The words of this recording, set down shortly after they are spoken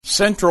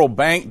Central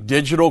bank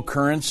digital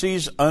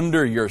currencies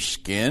under your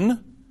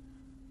skin?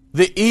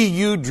 The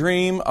EU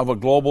dream of a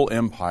global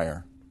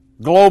empire.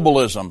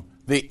 Globalism,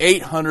 the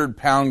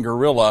 800-pound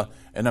gorilla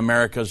in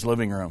America's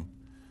living room.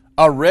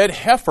 A red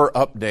heifer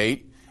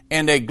update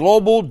and a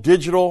global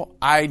digital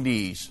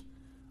IDs.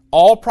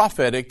 All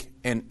prophetic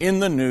and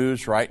in the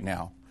news right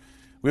now.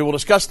 We will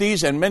discuss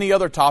these and many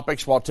other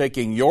topics while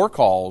taking your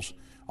calls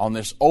on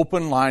this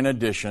open line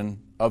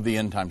edition of the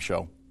End Time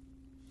Show.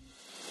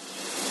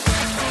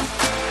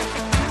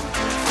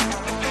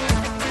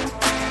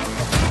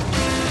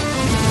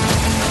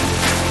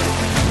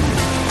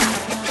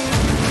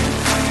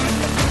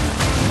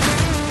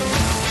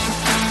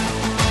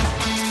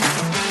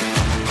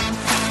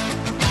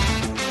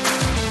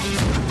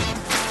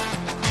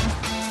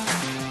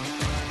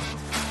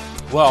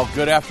 Well,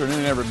 good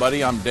afternoon,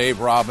 everybody. I'm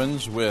Dave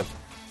Robbins with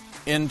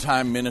End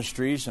Time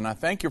Ministries, and I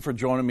thank you for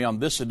joining me on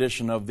this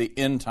edition of the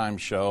End Time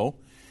Show.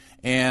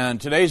 And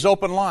today's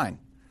open line.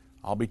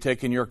 I'll be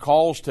taking your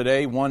calls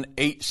today,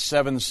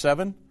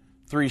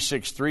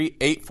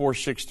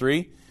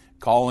 1-877-363-8463.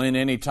 Call in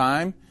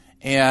anytime.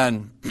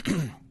 And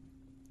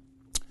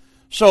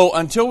so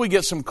until we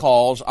get some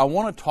calls, I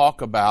want to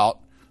talk about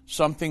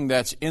something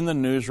that's in the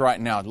news right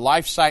now.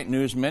 LifeSite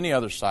News, many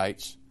other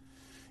sites.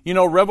 You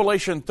know,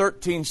 Revelation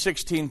 13,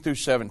 16 through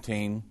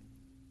 17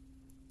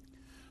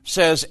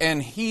 says,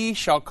 "And he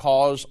shall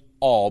cause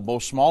all,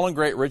 both small and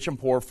great, rich and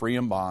poor, free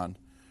and bond,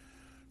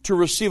 to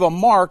receive a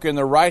mark in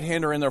their right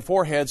hand or in their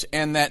foreheads,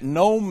 and that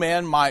no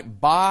man might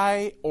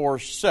buy or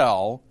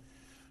sell,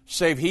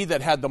 save he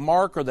that had the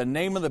mark or the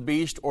name of the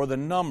beast or the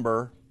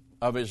number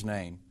of his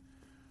name."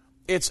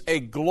 It's a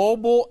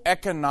global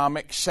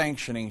economic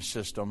sanctioning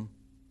system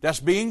that's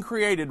being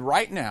created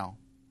right now.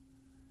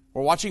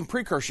 We're watching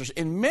precursors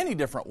in many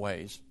different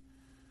ways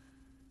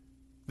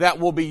that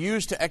will be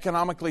used to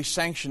economically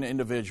sanction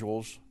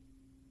individuals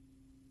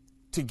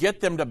to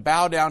get them to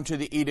bow down to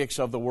the edicts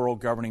of the world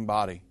governing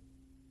body.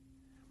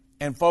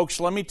 And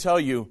folks, let me tell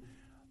you,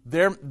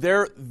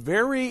 they're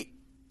very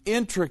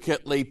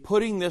intricately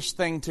putting this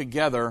thing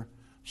together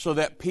so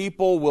that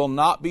people will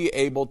not be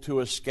able to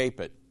escape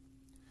it.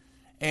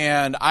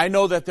 And I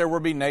know that there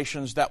will be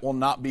nations that will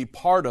not be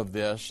part of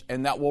this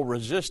and that will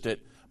resist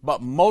it. But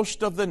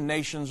most of the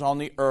nations on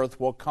the earth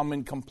will come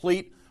in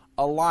complete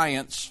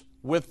alliance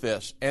with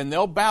this, and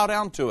they'll bow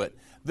down to it.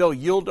 They'll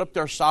yield up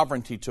their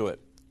sovereignty to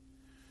it.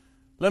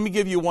 Let me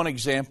give you one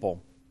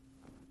example.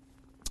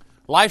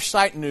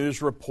 LifeSite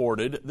News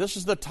reported, this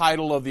is the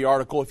title of the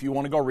article if you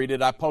want to go read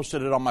it. I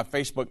posted it on my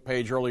Facebook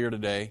page earlier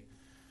today.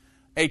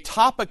 A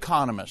top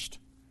economist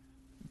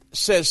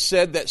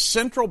said that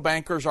central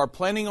bankers are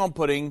planning on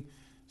putting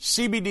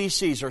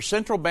CBDCs, or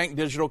central bank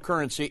digital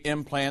currency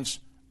implants,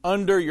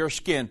 under your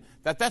skin.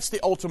 That's the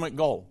ultimate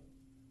goal.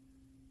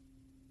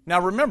 Now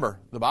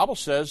remember, the Bible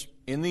says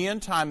in the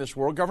end time, this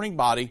world governing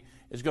body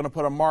is going to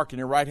put a mark in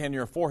your right hand and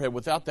your forehead.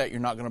 Without that, you're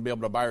not going to be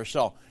able to buy or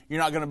sell. You're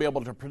not going to be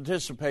able to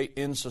participate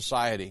in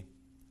society.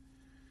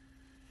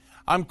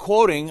 I'm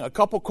quoting a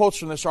couple quotes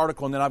from this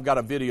article, and then I've got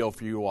a video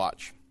for you to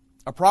watch.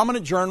 A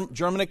prominent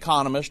German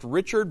economist,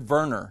 Richard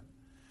Werner,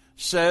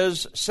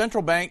 says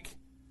central banks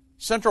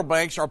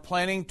are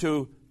planning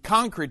to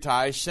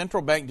concretize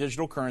central bank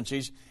digital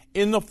currencies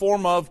in the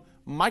form of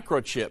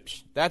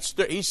microchips.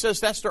 He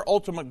says that's their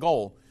ultimate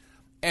goal.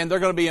 And they're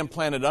going to be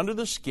implanted under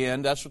the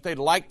skin. That's what they'd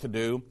like to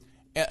do.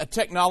 A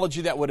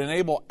technology that would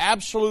enable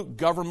absolute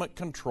government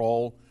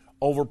control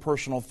over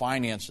personal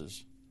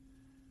finances.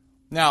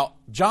 Now,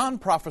 John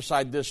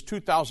prophesied this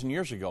 2,000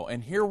 years ago,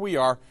 and here we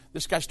are.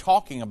 This guy's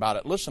talking about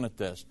it. Listen at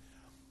this.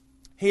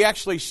 He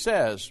actually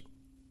says,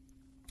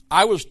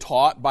 "I was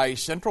taught by a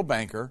central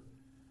banker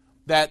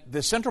that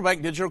the central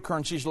bank digital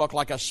currencies will look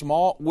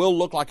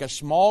like a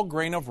small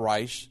grain of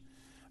rice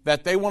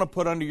that they want to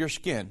put under your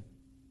skin."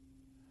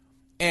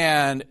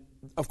 And,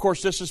 of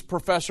course, this is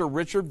Professor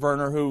Richard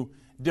Werner, who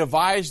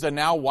devised the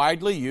now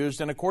widely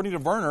used and, according to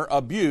Werner,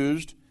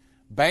 abused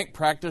bank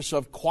practice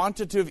of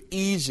quantitative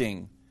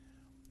easing.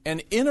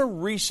 And in a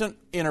recent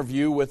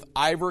interview with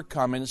Ivor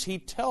Cummins, he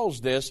tells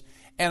this,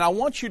 and I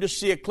want you to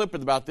see a clip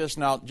about this.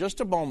 Now,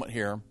 just a moment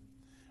here.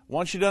 I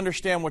want you to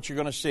understand what you're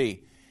going to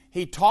see.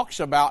 He talks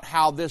about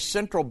how this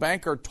central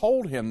banker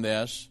told him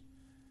this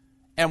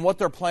and what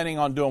they're planning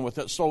on doing with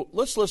it. So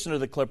let's listen to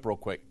the clip real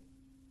quick.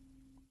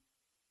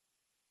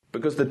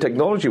 Because the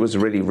technology was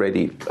really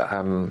ready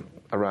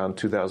around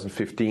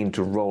 2015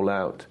 to roll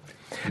out.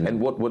 Mm-hmm.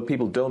 And what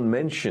people don't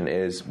mention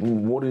is,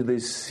 what do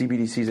these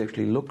CBDCs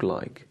actually look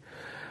like?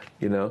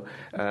 You know,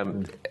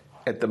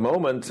 at the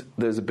moment,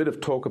 there's a bit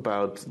of talk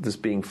about this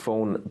being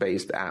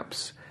phone-based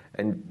apps.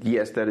 And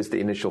yes, that is the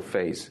initial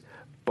phase.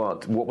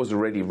 But what was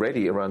already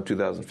ready around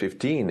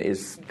 2015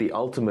 is the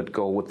ultimate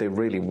goal. What they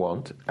really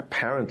want,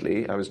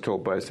 apparently, I was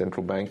told by a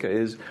central banker,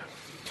 is,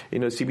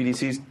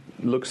 CBDCs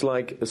looks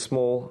like a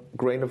small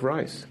grain of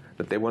rice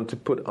that they want to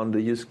put under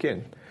your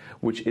skin,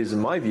 which is,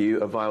 in my view,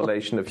 a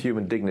violation of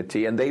human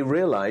dignity. And they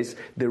realize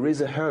there is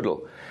a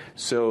hurdle.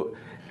 So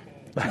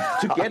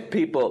to get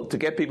people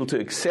to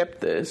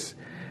accept this,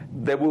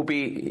 there will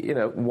be,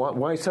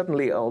 why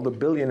suddenly are the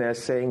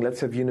billionaires saying, let's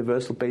have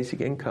universal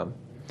basic income?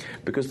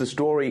 Because the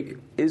story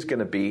is going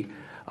to be,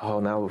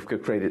 now we've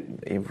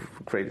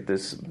created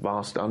this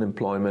vast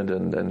unemployment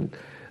and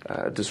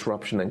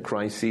disruption and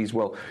crises.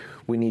 Well,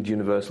 we need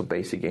universal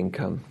basic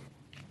income.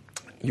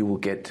 You will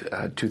get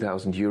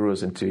 2,000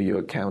 euros into your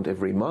account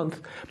every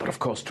month. But of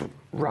course, to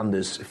run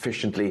this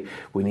efficiently,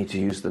 we need to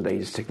use the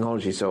latest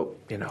technology. So,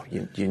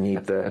 you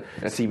need the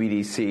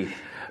CBDC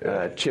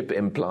chip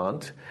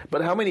implant.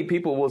 But how many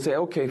people will say,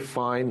 okay,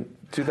 fine,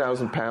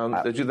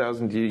 £2,000,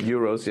 2,000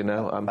 euros,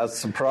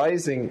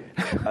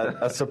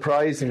 A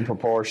surprising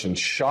proportion,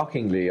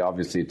 shockingly,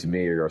 obviously, to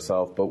me or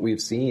yourself, but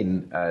we've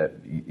seen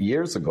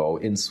years ago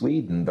in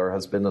Sweden, there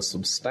has been a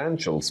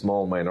substantial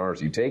small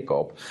minority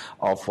take-up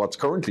of what's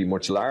currently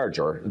much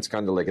larger. It's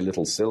kind of like a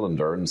little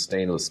cylinder in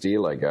stainless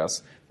steel, I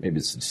guess. Maybe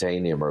it's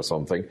titanium or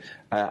something.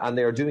 And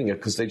they're doing it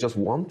because they just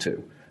want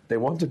to. They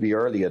want to be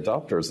early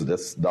adopters of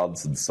this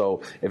nonsense.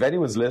 So if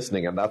anyone's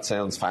listening and that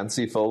sounds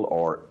fanciful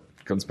or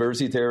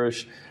conspiracy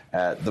theorish,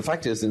 the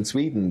fact is in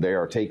Sweden they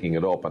are taking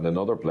it up and in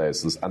other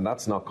places, and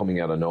that's not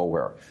coming out of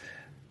nowhere.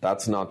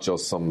 That's not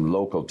just some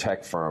local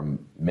tech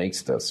firm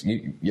makes this.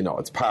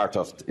 It's part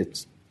of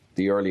it's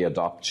the early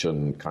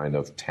adoption kind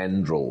of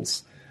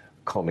tendrils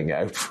coming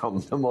out from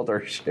the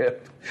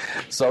mothership.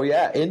 So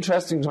yeah,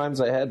 interesting times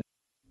ahead.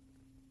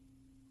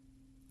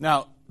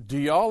 Now, do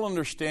y'all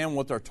understand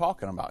what they're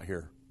talking about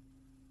here?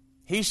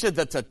 He said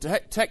that the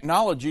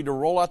technology to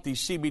roll out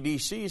these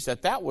CBDCs,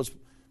 that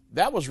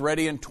was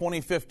ready in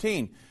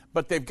 2015.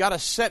 But they've got to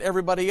set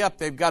everybody up.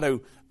 They've got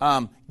to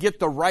get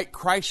the right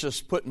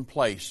crisis put in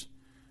place.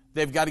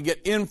 They've got to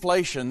get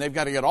inflation. They've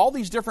got to get all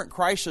these different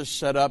crises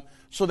set up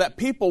so that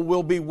people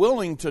will be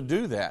willing to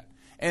do that.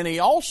 And he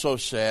also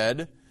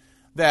said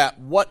that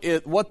what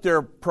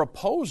they're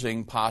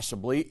proposing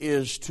possibly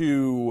is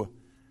to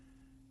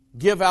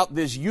give out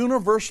these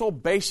universal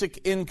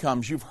basic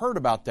incomes. You've heard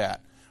about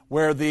that,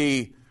 where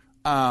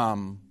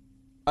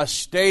a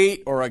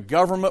state or a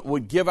government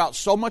would give out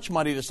so much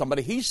money to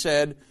somebody. He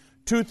said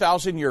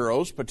 2,000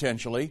 euros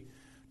potentially,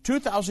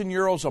 2,000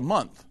 euros a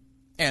month.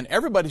 And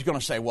everybody's going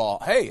to say,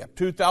 well, hey,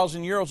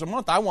 2,000 euros a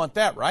month, I want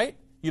that, right?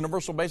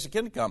 Universal basic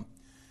income.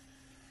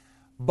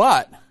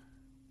 But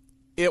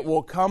it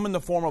will come in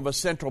the form of a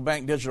central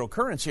bank digital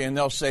currency, and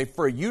they'll say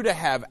for you to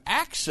have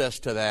access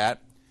to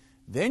that,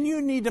 then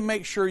you need to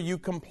make sure you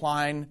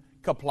comply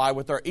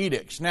with our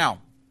edicts.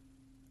 Now,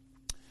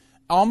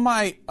 on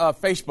my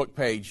Facebook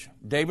page,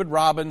 David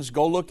Robbins,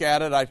 go look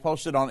at it. I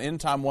posted on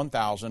End Time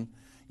 1000.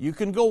 You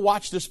can go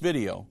watch this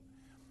video.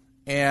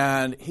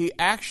 And he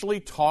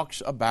actually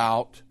talks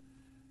about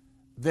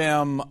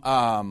them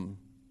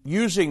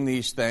using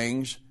these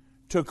things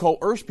to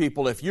coerce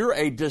people. If you're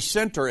a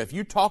dissenter, if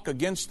you talk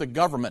against the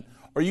government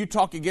or you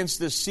talk against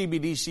this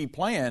CBDC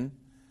plan,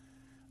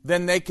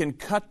 then they can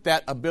cut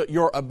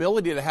your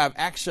ability to have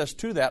access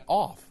to that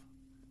off.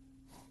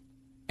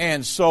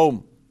 And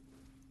so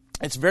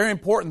it's very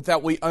important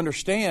that we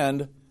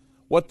understand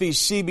what these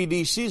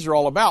CBDCs are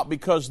all about,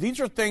 because these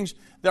are things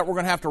that we're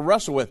going to have to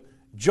wrestle with.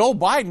 Joe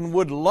Biden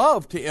would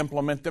love to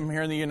implement them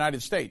here in the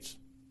United States.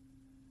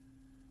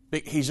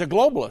 He's a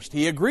globalist.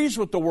 He agrees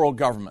with the world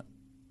government.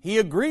 He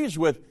agrees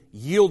with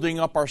yielding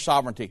up our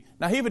sovereignty.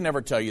 Now, he would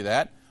never tell you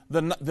that.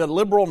 The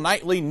liberal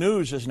nightly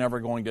news is never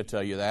going to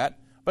tell you that.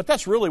 But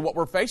that's really what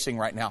we're facing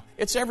right now.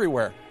 It's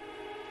everywhere.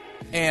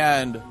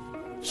 And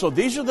so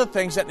these are the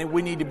things that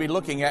we need to be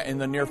looking at in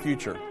the near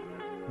future.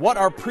 What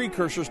are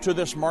precursors to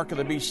this mark of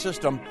the beast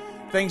system?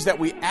 Things that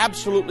we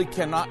absolutely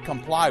cannot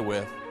comply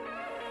with.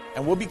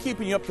 And we'll be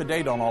keeping you up to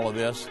date on all of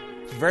this.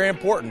 It's very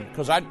important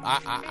because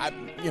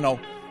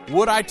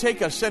would I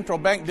take a central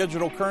bank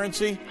digital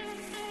currency?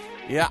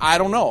 Yeah, I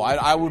don't know.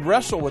 I would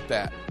wrestle with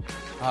that.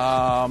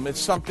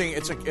 It's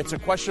a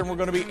question we're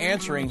going to be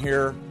answering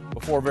here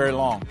before very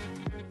long.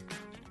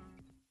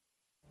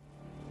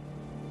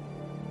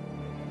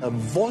 A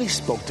voice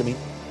spoke to me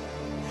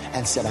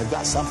and said, I've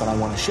got something I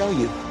want to show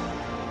you.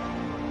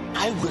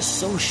 I was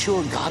so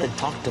sure God had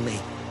talked to me.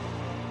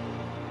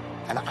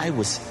 And I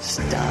was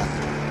stunned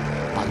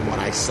by what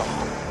I saw.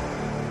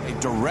 A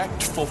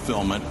direct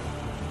fulfillment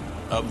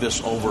of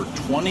this over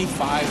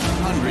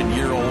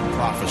 2,500-year-old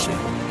prophecy.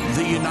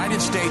 The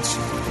United States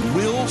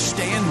will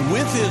stand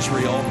with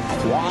Israel.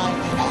 Why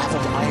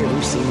haven't I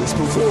ever seen this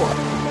before?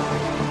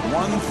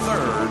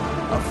 1/3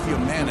 of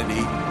humanity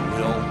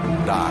will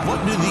die.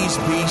 What do these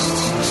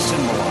beasts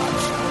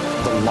symbolize?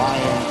 The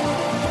lion,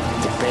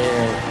 the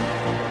bear,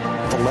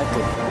 the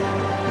leopard.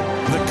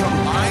 The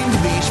combined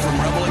beast from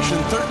Revelation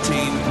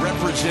 13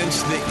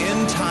 represents the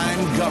end-time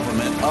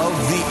government of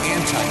the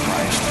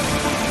Antichrist.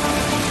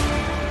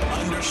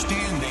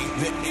 Understanding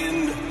the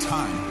end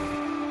time.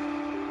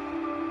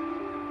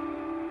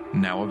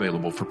 Now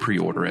available for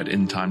pre-order at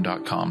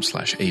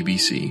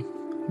endtime.com/ABC.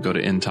 Go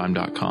to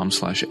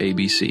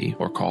endtime.com/ABC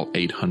or call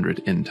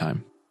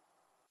 800-ENDTIME.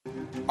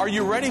 Are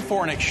you ready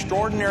for an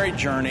extraordinary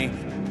journey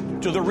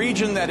to the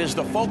region that is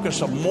the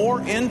focus of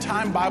more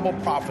end-time Bible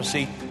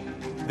prophecy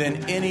than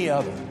any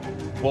other?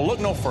 Well, look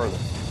no further.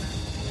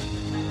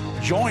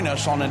 join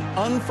us on an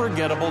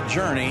unforgettable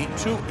journey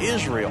to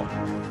Israel.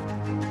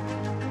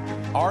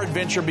 Our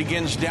adventure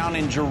begins down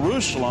in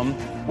Jerusalem,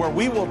 where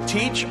we will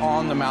teach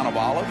on the Mount of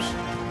Olives,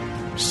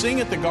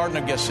 sing at the Garden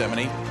of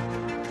Gethsemane,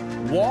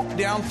 walk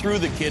down through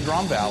the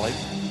Kidron Valley.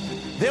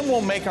 Then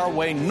we'll make our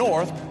way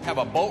north, have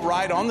a boat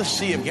ride on the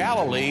Sea of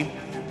Galilee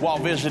while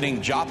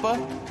visiting Joppa,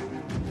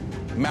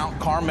 Mount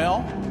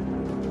Carmel,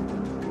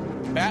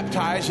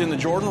 baptize in the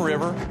Jordan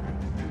River,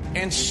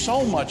 and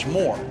so much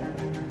more.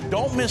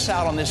 Don't miss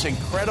out on this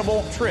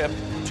incredible trip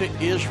to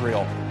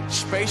Israel.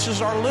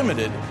 Spaces are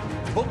limited.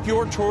 Book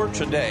your tour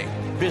today.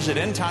 Visit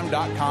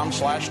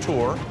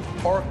endtime.com/tour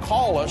or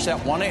call us at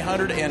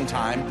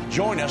 1-800-ENDTIME.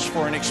 Join us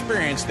for an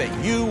experience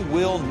that you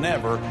will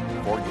never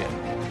forget.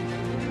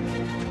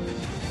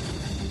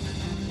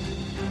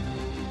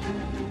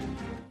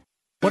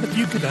 What if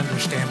you could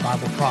understand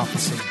Bible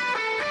prophecy?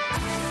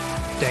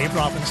 Dave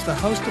Robbins, the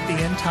host of the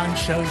End Time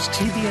Show's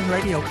TV and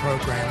radio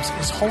programs,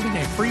 is holding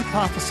a free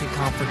prophecy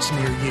conference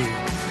near you.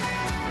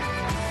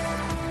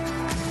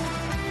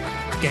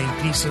 Gain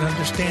peace and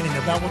understanding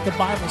about what the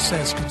Bible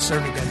says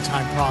concerning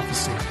end-time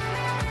prophecy.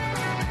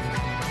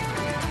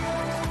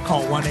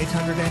 Call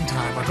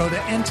 1-800-END-TIME or go to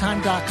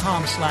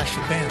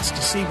endtime.com/events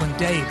to see when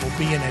Dave will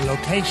be in a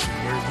location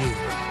near you.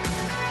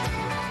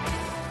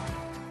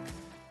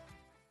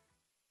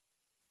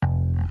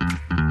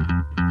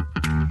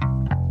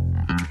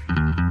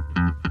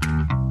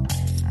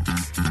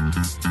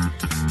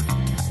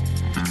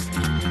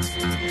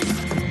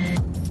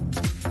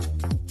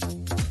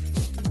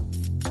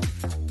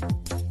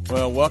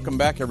 Well, welcome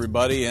back,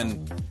 everybody.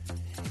 And,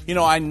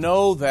 I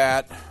know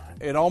that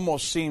it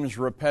almost seems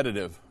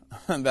repetitive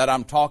that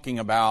I'm talking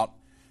about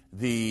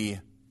the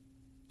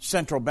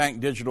central bank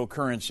digital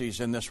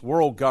currencies and this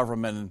world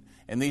government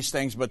and these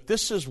things, but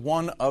this is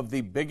one of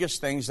the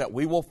biggest things that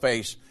we will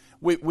face.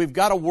 We've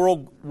got a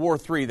World War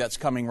III that's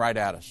coming right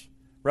at us.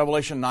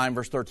 Revelation 9,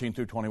 verse 13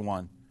 through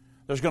 21.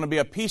 There's going to be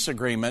a peace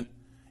agreement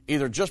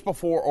either just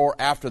before or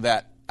after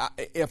that.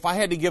 If I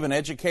had to give an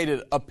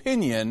educated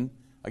opinion,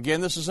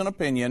 again, this is an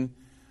opinion,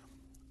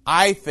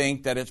 I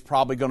think that it's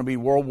probably going to be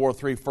World War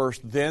III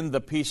first, then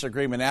the peace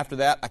agreement after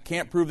that. I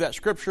can't prove that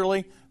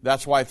scripturally.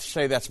 That's why I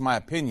say that's my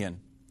opinion.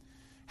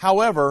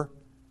 However,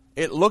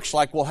 it looks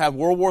like we'll have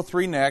World War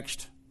III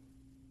next,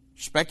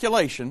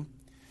 speculation,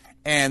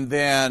 and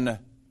then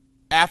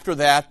after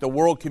that, the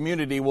world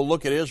community will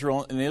look at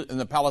Israel and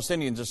the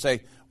Palestinians and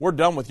say, we're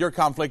done with your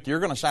conflict. You're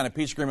going to sign a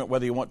peace agreement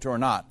whether you want to or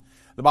not.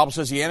 The Bible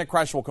says the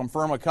Antichrist will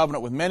confirm a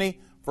covenant with many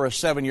for a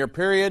 7-year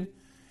period,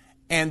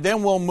 and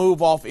then we'll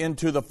move off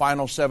into the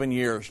final 7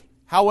 years.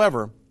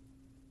 However,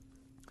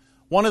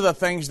 one of the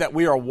things that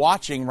we are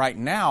watching right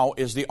now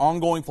is the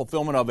ongoing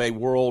fulfillment of a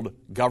world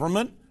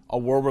government, a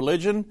world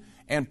religion,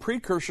 and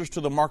precursors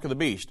to the mark of the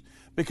beast.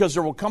 Because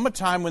there will come a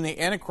time when the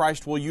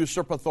Antichrist will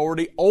usurp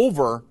authority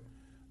over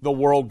the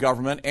world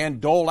government and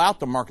dole out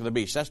the mark of the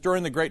beast. That's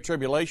during the Great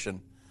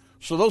Tribulation.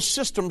 So those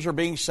systems are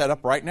being set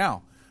up right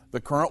now.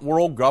 The current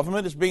world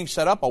government is being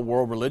set up. A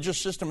world religious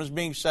system is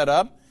being set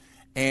up.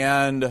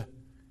 And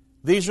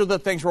these are the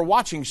things we're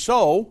watching.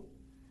 So,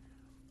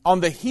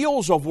 on the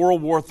heels of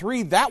World War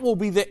III, that will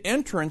be the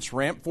entrance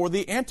ramp for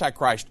the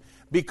Antichrist.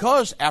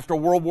 Because after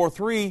World War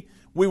III,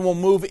 we will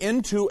move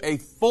into a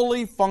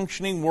fully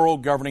functioning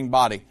world governing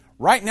body.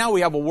 Right now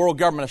we have a world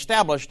government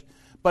established,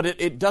 but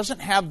it doesn't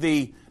have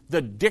the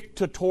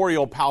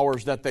dictatorial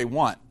powers that they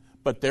want.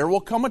 But there will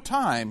come a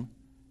time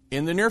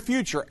in the near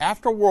future,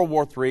 after World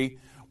War III,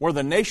 where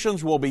the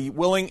nations will be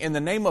willing, in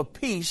the name of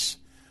peace,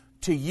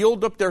 to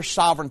yield up their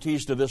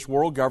sovereignties to this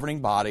world governing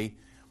body,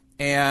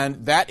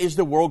 and that is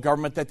the world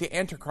government that the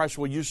Antichrist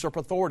will usurp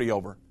authority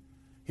over.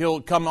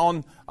 He'll come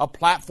on a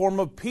platform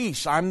of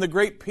peace. I'm the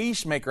great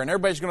peacemaker, and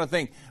everybody's going to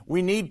think,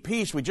 we need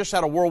peace. We just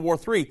had a World War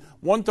III.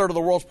 1/3 of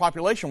the world's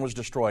population was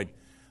destroyed.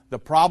 The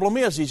problem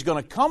is he's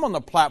going to come on the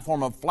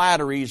platform of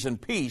flatteries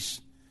and peace,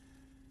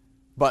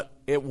 but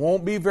it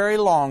won't be very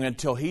long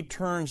until he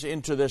turns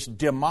into this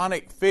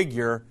demonic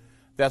figure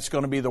that's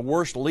going to be the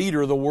worst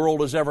leader the world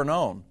has ever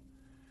known.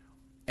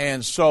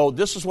 And so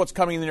this is what's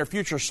coming in the near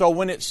future. So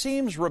when it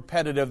seems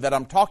repetitive that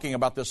I'm talking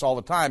about this all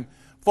the time,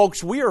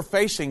 folks, we are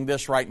facing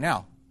this right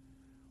now.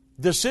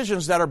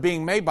 Decisions that are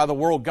being made by the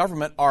world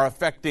government are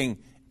affecting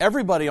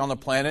everybody on the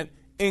planet,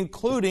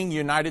 including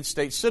United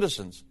States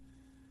citizens.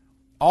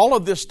 All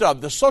of this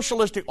stuff, the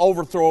socialistic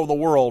overthrow of the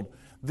world,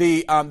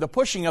 the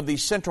pushing of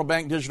these central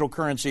bank digital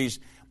currencies,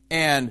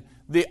 and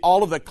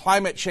all of the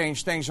climate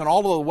change things, and all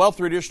of the wealth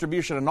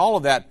redistribution, and all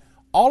of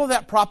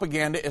that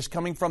propaganda is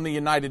coming from the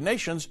United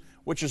Nations,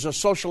 which is a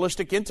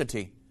socialistic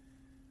entity.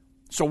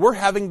 So we're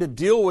having to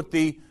deal with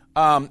the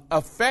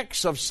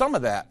effects of some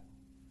of that.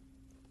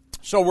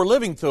 So we're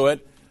living through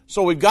it.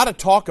 So we've got to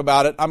talk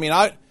about it. I mean,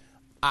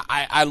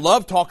 I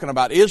love talking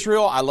about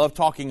Israel. I love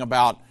talking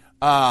about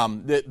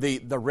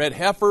the red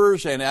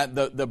heifers and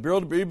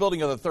the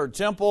rebuilding of the third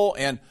temple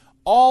and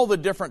all the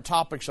different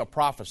topics of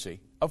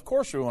prophecy. Of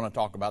course we want to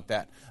talk about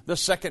that. The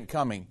second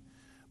coming.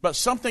 But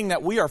something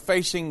that we are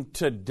facing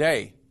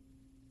today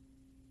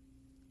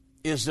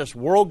is this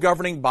world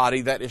governing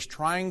body that is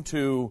trying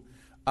to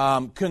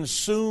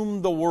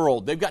consume the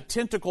world. They've got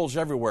tentacles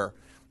everywhere.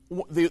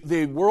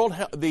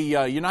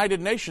 The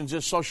United Nations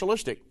is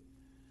socialistic.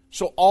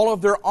 So all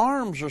of their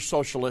arms are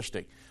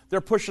socialistic.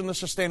 They're pushing the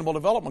Sustainable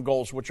Development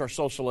Goals, which are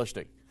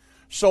socialistic.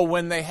 So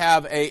when they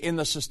have in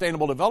the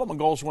Sustainable Development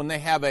Goals, when they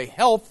have a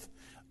health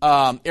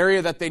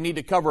area that they need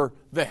to cover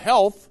the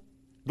health,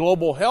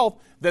 global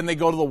health, then they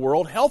go to the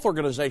World Health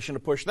Organization to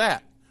push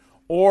that.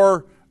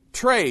 Or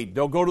trade,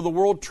 they'll go to the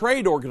World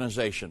Trade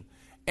Organization.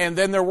 And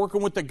then they're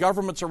working with the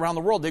governments around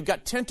the world. They've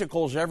got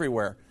tentacles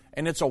everywhere,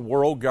 and it's a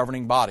world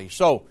governing body.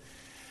 So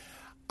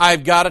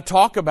I've got to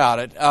talk about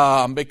it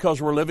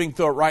because we're living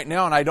through it right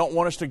now, and I don't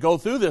want us to go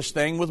through this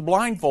thing with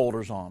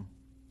blindfolders on.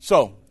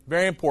 So,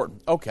 very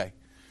important. Okay.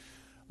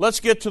 Let's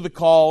get to the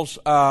calls.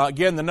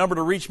 Again, the number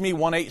to reach me,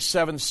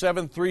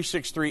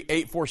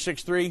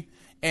 1-877-363-8463.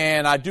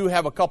 And I do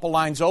have a couple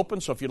lines open,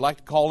 so if you'd like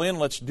to call in,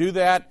 let's do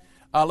that.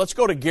 Let's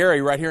go to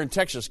Gary right here in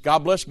Texas.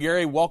 God bless,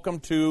 Gary.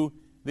 Welcome to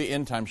the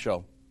End Time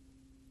Show.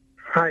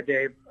 Hi,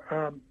 Dave.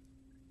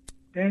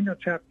 Daniel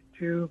chapter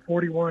 2,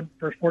 41,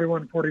 verse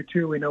 41 and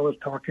 42, we know is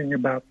talking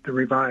about the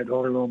revived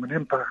Holy Roman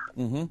Empire.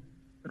 Mm-hmm.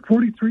 But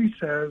 43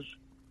 says,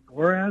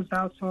 whereas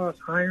thou sawest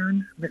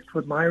iron mixed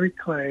with miry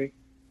clay,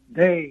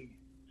 they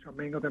shall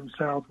mingle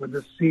themselves with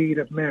the seed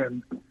of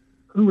men.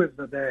 Who is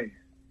the they?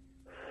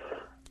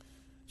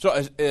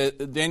 So,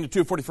 Daniel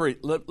 2:43,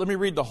 let me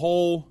read the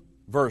whole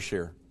verse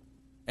here.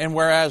 And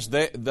whereas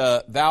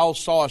thou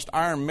sawest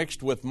iron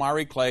mixed with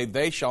miry clay,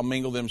 they shall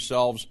mingle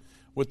themselves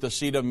with the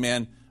seed of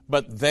men,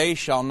 but they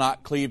shall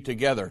not cleave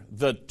together.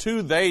 The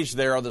two theys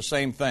there are the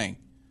same thing.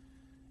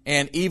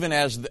 And even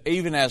as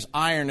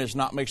iron is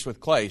not mixed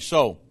with clay.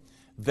 So,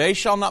 they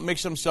shall not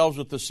mix themselves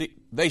with the seed,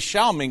 they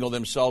shall mingle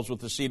themselves with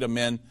the seed of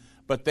men,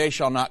 but they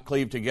shall not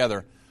cleave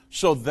together.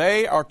 So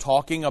they are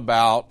talking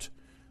about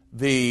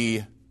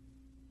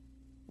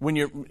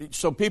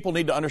so people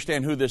need to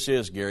understand who this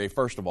is, Gary,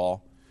 first of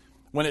all.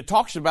 When it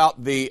talks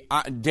about the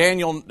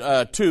Daniel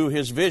 2,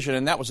 his vision,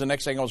 and that was the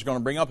next thing I was going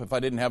to bring up if I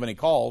didn't have any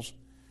calls.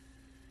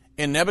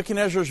 In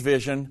Nebuchadnezzar's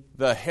vision,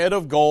 the head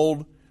of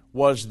gold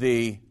was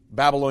the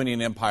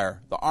Babylonian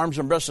Empire. The arms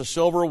and breasts of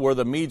silver were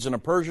the Medes and the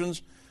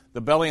Persians.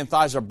 The belly and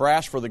thighs of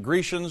brass for the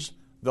Grecians.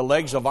 The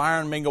legs of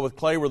iron mingled with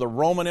clay were the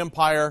Roman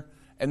Empire.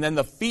 And then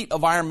the feet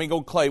of iron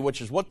mingled clay,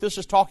 which is what this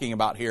is talking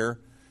about here,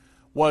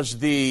 was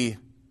the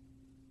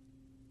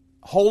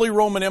Holy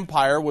Roman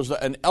Empire, was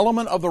an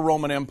element of the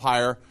Roman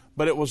Empire,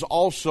 but it was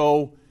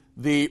also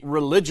the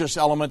religious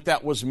element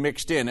that was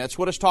mixed in. That's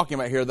what it's talking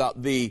about here,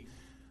 the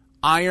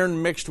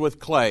iron mixed with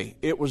clay.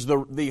 It was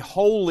the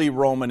Holy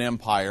Roman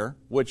Empire,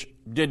 which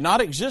did not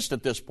exist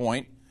at this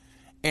point,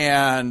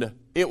 and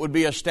it would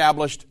be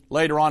established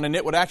later on, and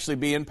it would actually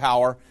be in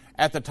power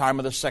at the time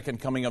of the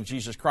second coming of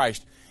Jesus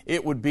Christ.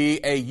 It would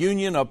be a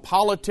union of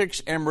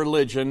politics and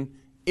religion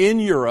in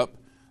Europe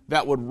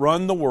that would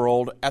run the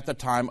world at the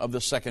time of the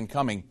second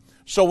coming.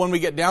 So when we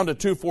get down to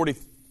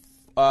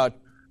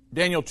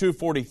Daniel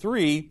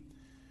 2:43,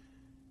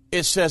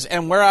 it says,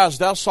 and whereas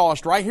thou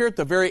sawest, right here at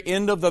the very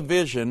end of the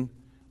vision,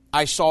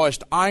 I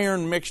sawest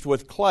iron mixed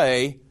with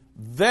clay,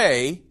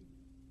 they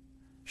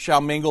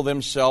shall mingle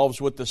themselves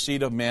with the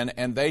seed of men,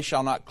 and they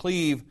shall not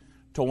cleave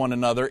to one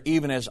another,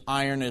 even as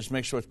iron is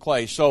mixed with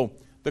clay. So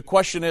the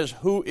question is,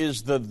 who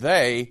is the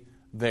they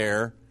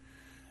there?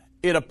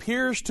 It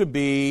appears to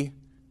be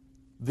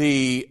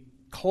the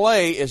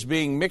clay is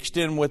being mixed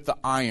in with the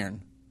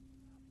iron.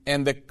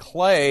 And the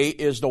clay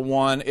is the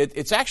one,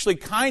 it's actually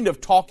kind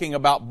of talking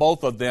about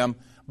both of them,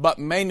 but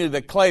mainly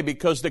the clay,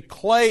 because the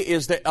clay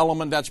is the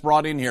element that's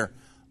brought in here.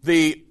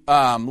 The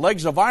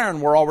legs of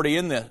iron were already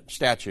in the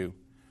statue,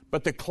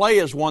 but the clay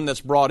is one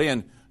that's brought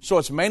in. So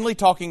it's mainly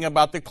talking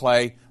about the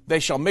clay. They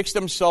shall mix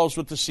themselves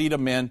with the seed of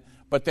men,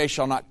 but they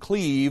shall not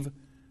cleave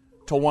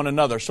to one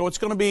another. So it's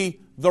going to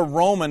be the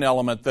Roman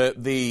element,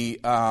 the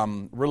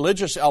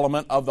religious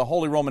element of the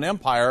Holy Roman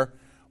Empire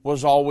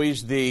was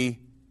always the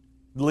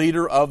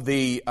leader of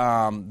the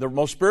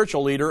most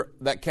spiritual leader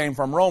that came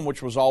from Rome,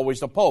 which was always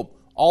the Pope,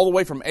 all the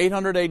way from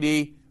 800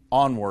 AD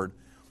onward.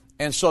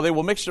 And so they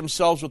will mix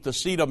themselves with the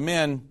seed of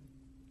men.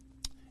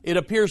 It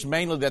appears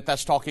mainly that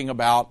that's talking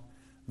about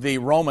the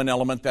Roman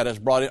element that is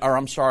brought in,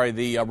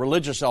 the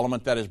religious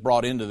element that is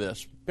brought into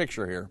this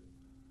picture here.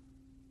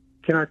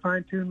 Can I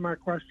fine-tune my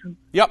question?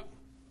 Yep.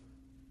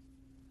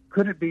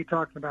 Could it be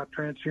talking about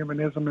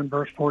transhumanism in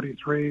verse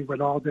 43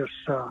 with all this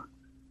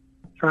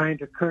trying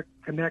to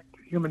connect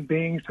human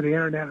beings to the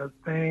Internet of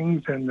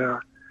Things and the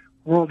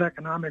World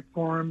Economic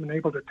Forum and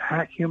able to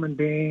hack human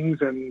beings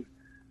and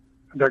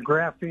the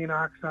graphene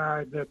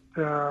oxide that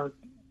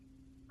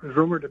is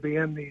rumored to be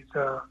in these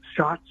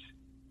shots?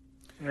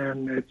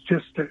 And it's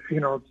just,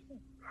 I've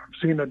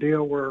seen a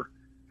deal where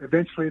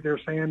eventually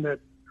they're saying that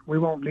we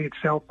won't need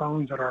cell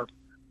phones, that our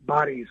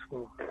bodies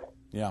will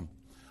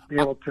be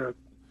able to.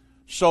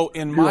 So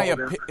in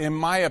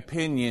my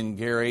opinion,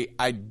 Gary,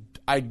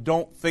 I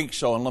don't think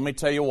so, and let me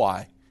tell you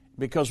why.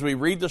 Because we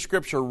read the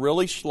scripture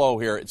really slow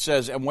here. It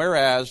says, and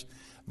whereas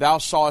thou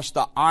sawest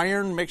the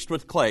iron mixed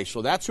with clay.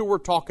 So that's who we're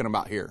talking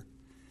about here.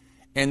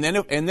 And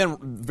then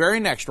very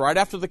next, right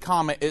after the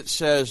comma, it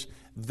says,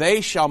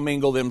 they shall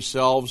mingle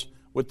themselves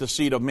with the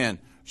seed of men.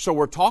 So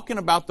we're talking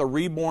about the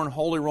reborn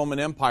Holy Roman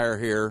Empire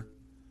here.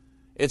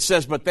 It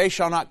says, but they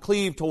shall not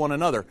cleave to one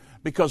another,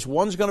 because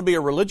one's going to be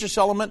a religious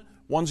element,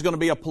 one's going to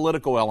be a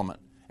political element.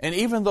 And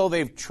even though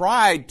they've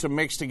tried to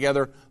mix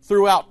together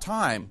throughout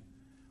time,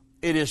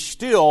 it is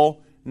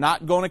still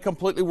not going to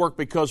completely work,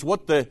 because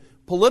what the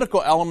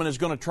political element is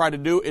going to try to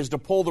do is to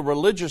pull the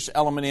religious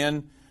element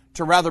in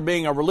to rather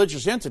being a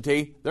religious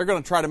entity. They're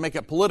going to try to make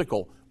it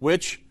political,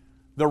 which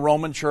the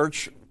Roman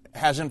Church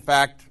has in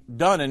fact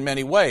done in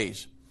many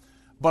ways.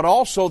 But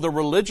also the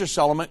religious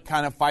element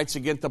kind of fights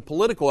against the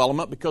political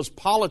element, because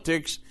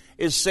politics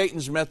is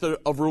Satan's method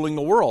of ruling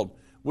the world,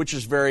 which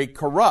is very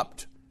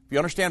corrupt. If you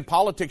understand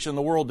politics in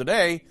the world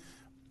today,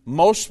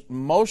 most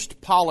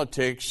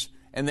politics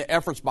and the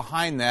efforts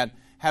behind that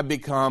have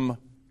become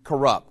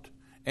corrupt.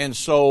 And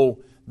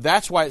so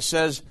that's why it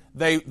says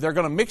they're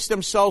going to mix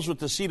themselves with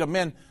the seed of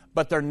men,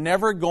 but they're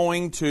never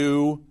going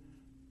to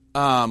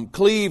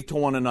cleave to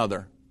one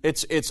another.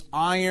 It's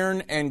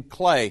iron and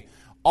clay.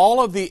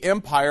 All of the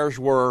empires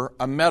were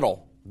a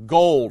metal,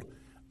 gold,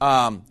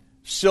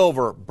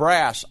 silver,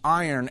 brass,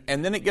 iron,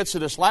 and then it gets to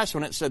this last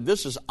one. It said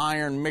this is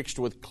iron mixed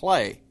with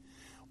clay,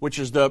 which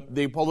is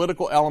the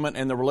political element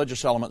and the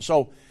religious element.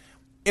 So,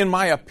 in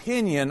my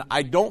opinion,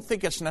 I don't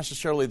think it's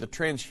necessarily the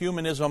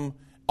transhumanism,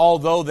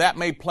 although that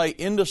may play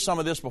into some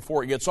of this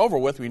before it gets over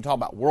with. We can talk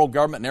about world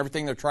government and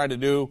everything they're trying to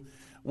do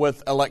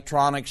with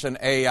electronics and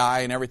AI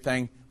and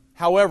everything.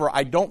 However,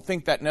 I don't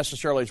think that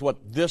necessarily is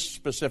what this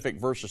specific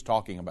verse is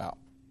talking about.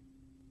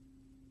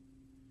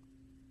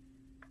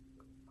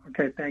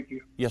 Okay, thank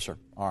you. Yes, sir.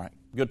 All right.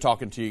 Good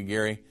talking to you,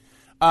 Gary.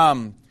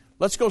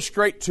 Let's go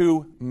straight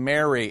to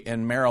Mary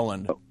in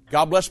Maryland.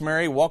 God bless,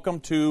 Mary. Welcome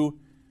to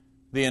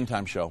the End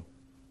Time Show.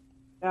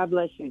 God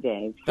bless you,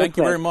 Dave. Thank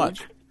you very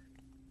much.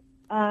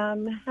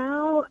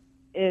 How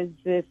is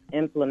this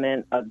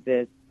implement of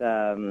this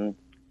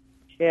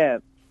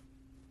chip?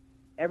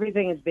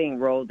 Everything is being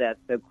rolled out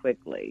so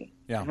quickly.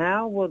 Yeah.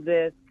 How will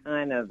this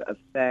kind of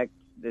affect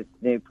this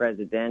new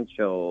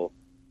presidential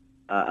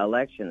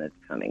election that's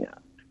coming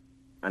up?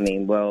 I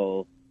mean,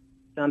 will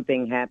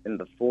something happen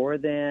before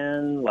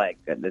then, like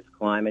this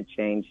climate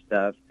change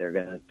stuff? They're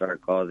going to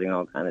start causing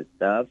all kind of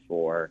stuff,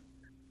 or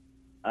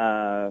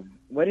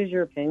what is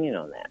your opinion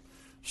on that?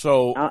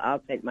 So I'll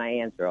take my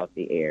answer off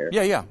the air.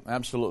 Yeah,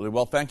 absolutely.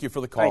 Well, thank you for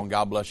the call, and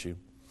God bless you.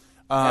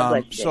 God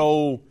bless you,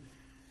 so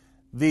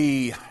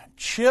the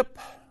chip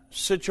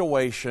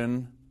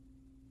situation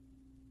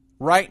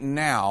right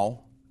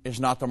now is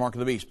not the mark of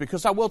the beast,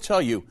 because I will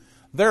tell you,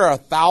 there are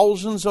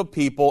thousands of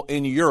people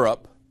in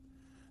Europe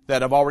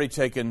that have already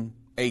taken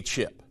a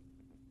chip.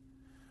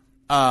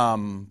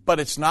 But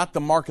it's not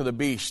the mark of the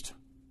beast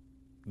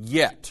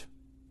yet.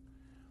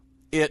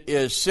 It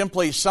is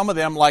simply, some of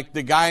them, like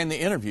the guy in the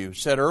interview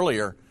said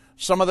earlier,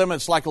 some of them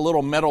it's like a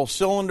little metal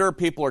cylinder.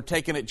 People are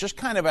taking it just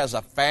kind of as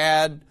a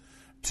fad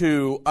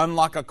to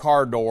unlock a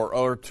car door,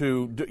 or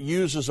to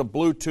use as a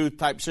Bluetooth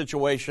type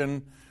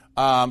situation,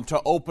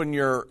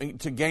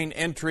 to gain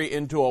entry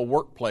into a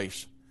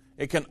workplace.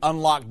 It can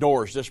unlock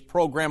doors, this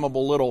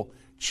programmable little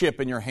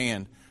chip in your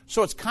hand.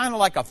 So it's kind of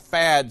like a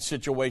fad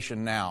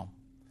situation now.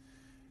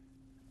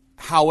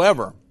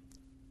 However,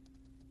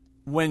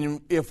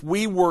 if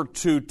we were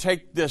to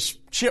take this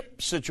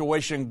chip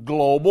situation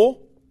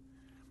global,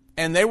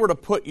 and they were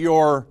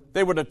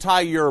to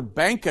tie your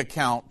bank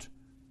account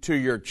to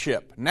your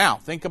chip. Now,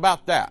 think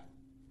about that.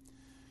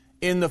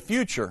 In the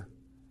future,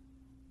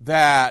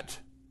 that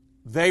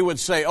they would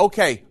say,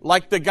 okay,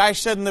 like the guy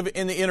said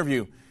in the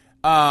interview,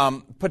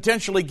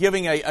 potentially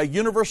giving a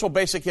universal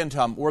basic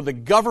income where the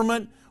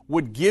government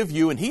would give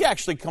you, and he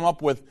actually come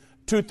up with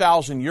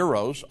 2,000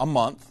 euros a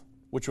month,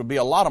 which would be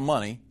a lot of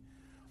money.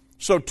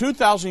 So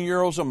 2,000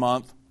 euros a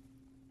month,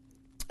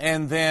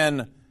 and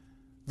then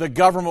the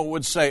government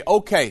would say,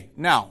 okay,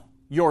 now,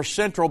 your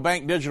central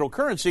bank digital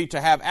currency, to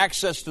have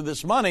access to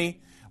this money,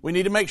 we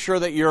need to make sure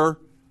that your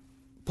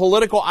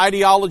political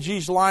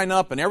ideologies line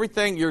up and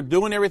everything, you're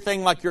doing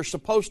everything like you're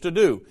supposed to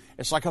do.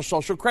 It's like a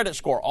social credit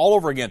score all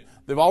over again.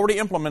 They've already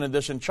implemented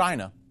this in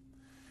China.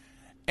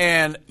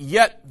 And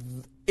yet,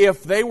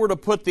 if they were to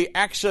put the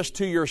access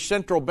to your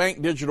central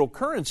bank digital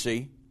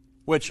currency,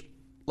 which,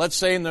 let's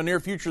say in the near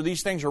future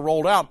these things are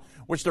rolled out,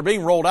 which they're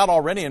being rolled out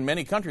already in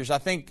many countries. I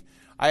think,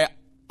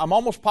 I'm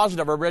almost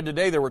positive, I read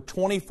today there were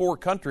 24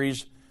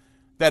 countries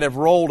that have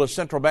rolled a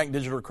central bank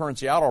digital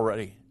currency out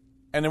already.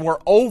 And then we're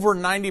over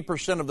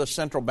 90% of the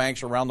central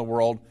banks around the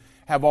world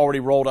have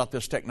already rolled out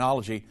this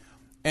technology.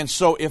 And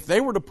so if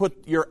they were to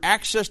put your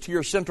access to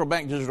your central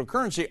bank digital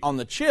currency on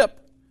the chip,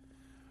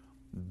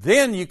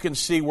 then you can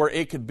see where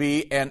it could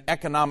be an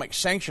economic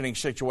sanctioning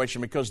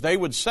situation, because they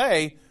would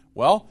say,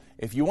 well,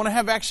 if you want to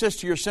have access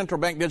to your central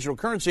bank digital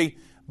currency,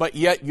 but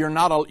yet you're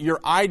not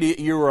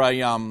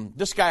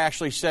this guy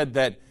actually said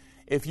that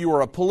if you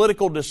were a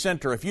political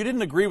dissenter, if you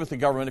didn't agree with the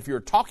government, if you were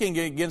talking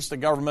against the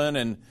government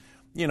and,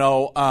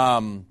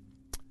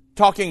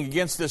 talking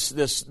against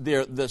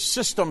the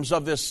systems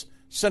of this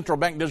central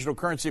bank digital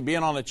currency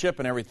being on a chip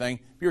and everything,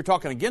 if you're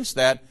talking against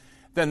that,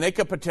 then they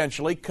could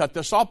potentially cut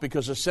this off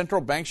because the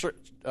central banks'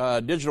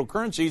 digital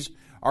currencies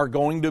are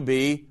going to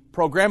be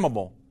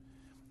programmable.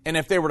 And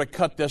if they were to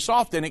cut this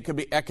off, then it could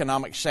be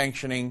economic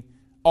sanctioning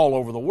all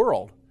over the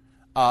world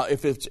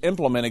if it's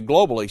implemented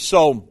globally.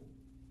 So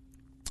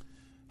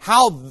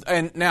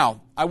and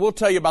now, I will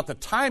tell you about the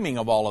timing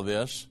of all of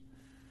this.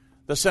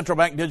 The central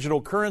bank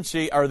digital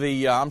currency, or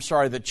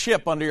the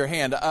chip under your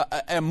hand,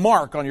 a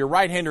mark on your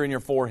right hand or in your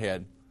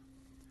forehead.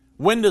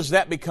 When does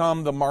that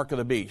become the mark of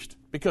the beast?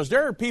 Because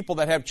there are people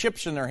that have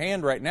chips in their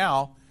hand right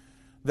now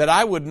that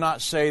I would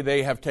not say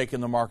they have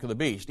taken the mark of the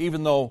beast,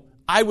 even though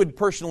I would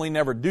personally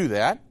never do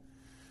that,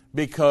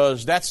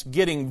 because that's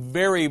getting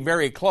very,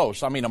 very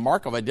close. I mean, a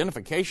mark of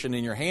identification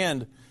in your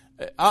hand,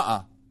 it's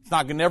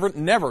not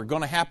never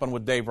going to happen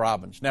with Dave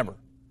Robbins, never.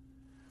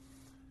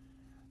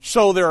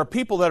 So there are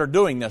people that are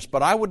doing this,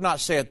 but I would not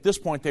say at this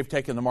point they've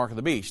taken the mark of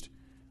the beast.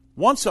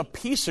 Once a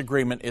peace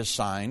agreement is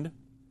signed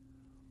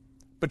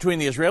between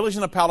the Israelis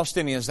and the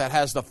Palestinians that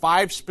has the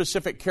 5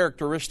 specific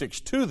characteristics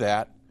to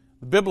that,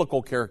 the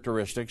biblical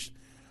characteristics,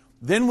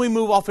 then we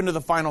move off into the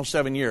final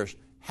 7 years.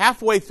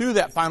 Halfway through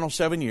that final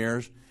 7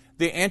 years,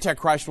 the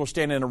Antichrist will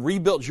stand in a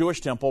rebuilt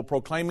Jewish temple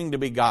proclaiming to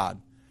be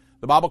God.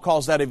 The Bible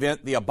calls that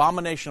event the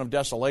abomination of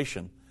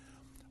desolation.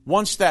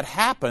 Once that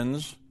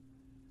happens,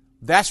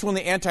 that's when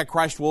the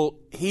Antichrist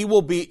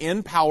will be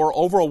in power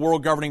over a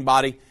world governing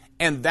body,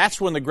 and that's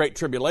when the Great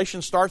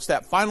Tribulation starts,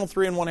 that final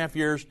 3.5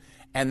 years,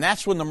 and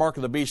that's when the mark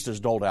of the beast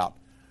is doled out.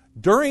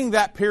 During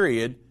that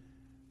period,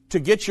 to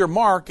get your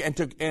mark and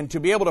to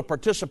be able to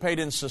participate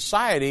in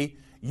society,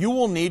 you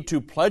will need to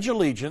pledge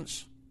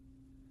allegiance,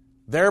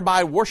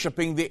 thereby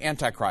worshiping the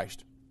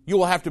Antichrist. You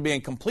will have to be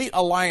in complete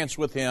alliance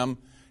with him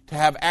to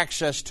have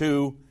access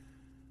to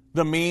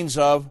the means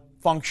of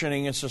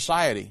functioning in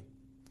society.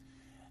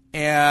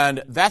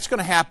 And that's going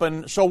to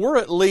happen. So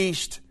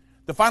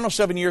the final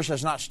 7 years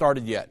has not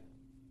started yet.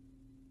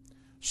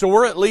 So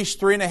we're at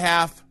least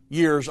 3.5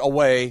 years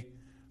away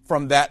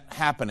from that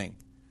happening.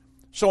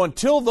 So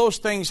until those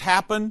things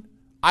happen,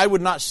 I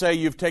would not say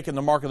you've taken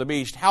the mark of the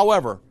beast.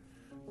 However,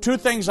 2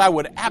 things I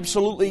would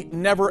absolutely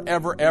never,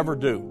 ever, ever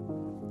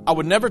do. I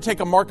would never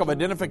take a mark of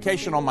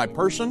identification on my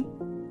person,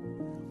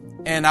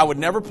 and I would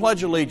never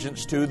pledge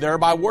allegiance to,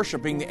 thereby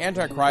worshiping the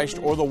Antichrist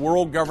or the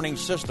world governing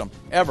system,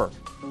 ever.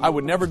 I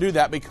would never do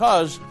that,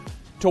 because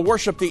to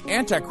worship the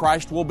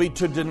Antichrist will be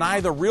to deny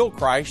the real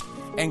Christ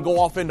and go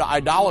off into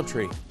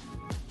idolatry.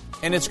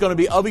 And it's going to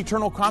be of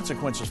eternal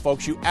consequences,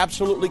 folks. You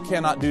absolutely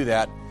cannot do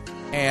that.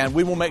 And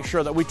we will make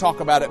sure that we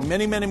talk about it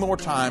many, many more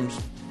times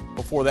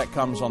before that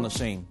comes on the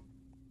scene.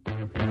 They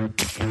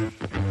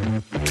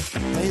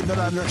that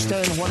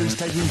understand what is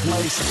taking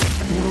place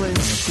will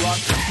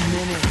instruct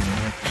many.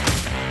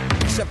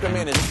 Except a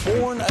man is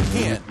born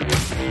again,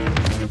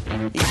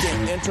 he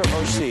can enter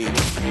or see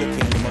the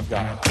kingdom of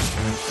God.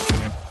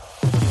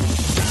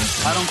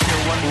 I don't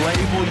care what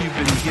label you've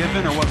been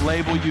given or what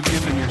label you've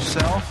given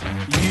yourself.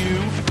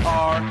 You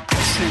are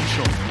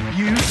essential.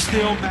 You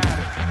still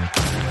matter.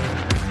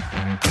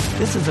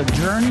 This is a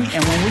journey,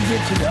 and when we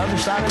get to the other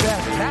side of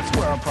that, that's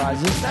where our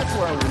prize is. That's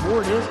where our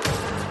reward is.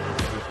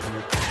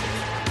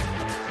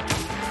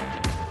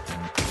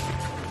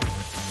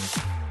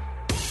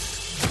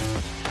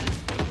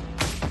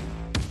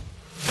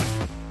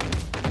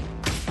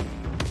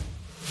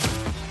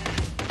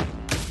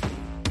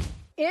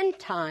 End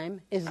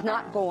time is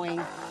not going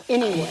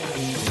anywhere.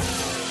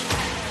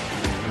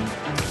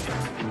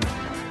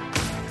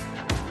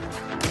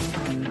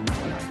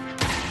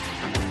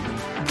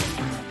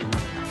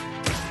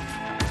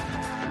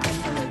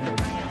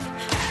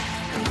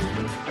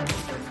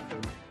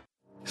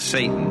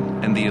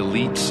 Satan and the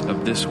elites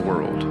of this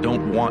world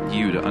don't want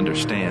you to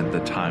understand the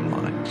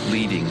timeline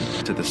leading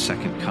to the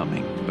second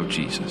coming of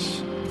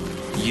Jesus.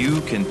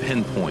 You can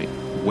pinpoint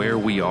where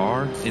we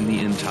are in the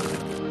end time,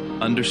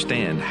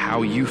 understand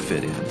how you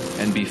fit in,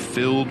 and be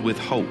filled with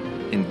hope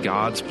in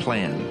God's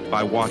plan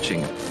by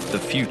watching The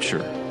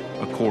Future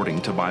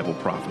According to Bible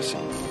Prophecy.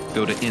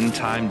 Go to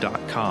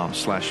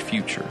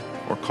endtime.com/future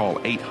or call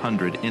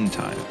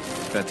 800-END-TIME.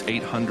 That's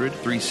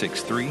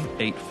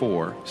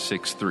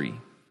 800-363-8463.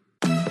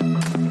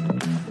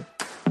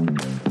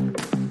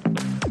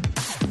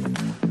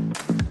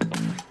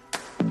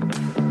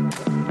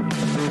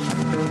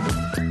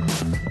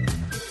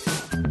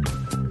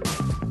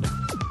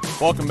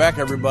 Welcome back,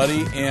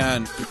 everybody.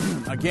 And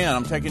again,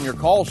 I'm taking your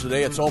calls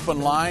today. It's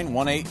open line,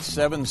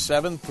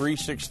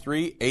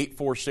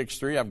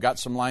 1-877-363-8463. I've got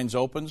some lines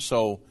open,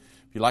 so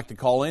if you'd like to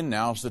call in,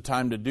 now's the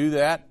time to do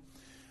that.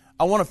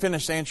 I want to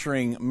finish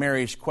answering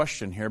Mary's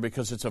question here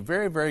because it's a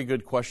very, very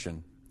good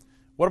question.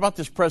 What about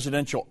this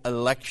presidential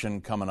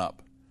election coming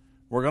up?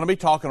 We're going to be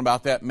talking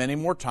about that many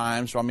more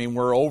times. I mean,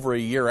 we're over a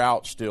year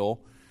out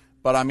still.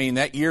 But, I mean,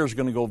 that year is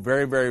going to go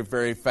very, very,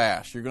 very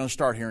fast. You're going to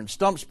start hearing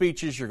stump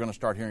speeches. You're going to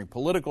start hearing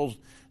political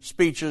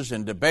speeches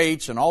and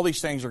debates, and all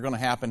these things are going to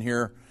happen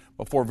here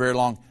before very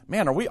long.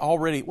 Man, are we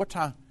already, what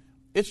time?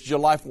 It's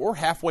July. We're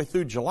halfway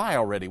through July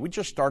already. We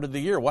just started the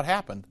year. What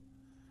happened?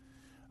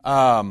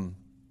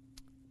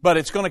 But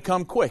it's going to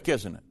come quick,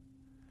 isn't it?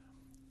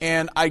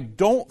 And I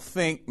don't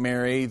think,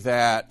 Mary,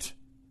 that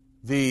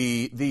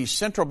the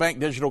central bank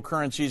digital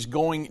currencies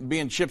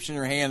being chips in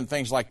your hand and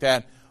things like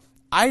that,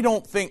 I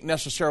don't think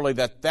necessarily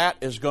that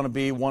is going to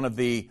be one of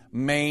the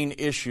main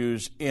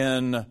issues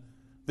in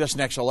this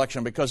next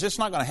election, because it's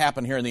not going to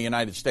happen here in the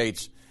United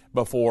States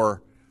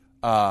before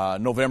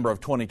November of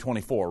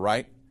 2024,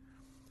 right?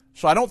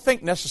 So I don't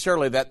think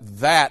necessarily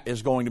that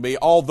is going to be,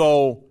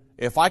 although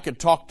if I could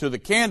talk to the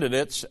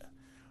candidates,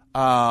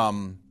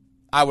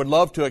 I would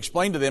love to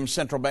explain to them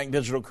central bank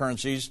digital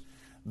currencies,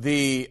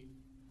 the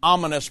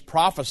ominous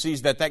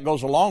prophecies that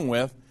goes along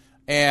with,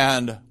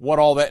 and what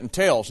all that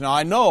entails. Now,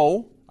 I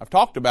know, I've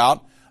talked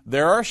about,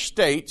 there are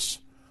states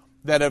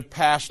that have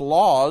passed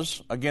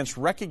laws against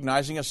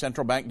recognizing a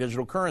central bank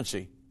digital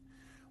currency.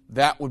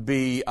 That would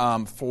be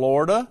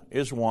Florida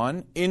is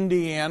one,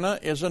 Indiana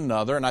is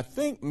another, and I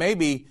think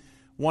maybe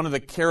one of the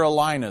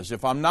Carolinas,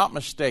 if I'm not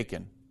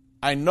mistaken.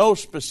 I know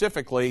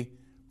specifically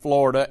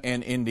Florida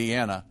and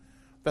Indiana,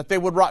 that they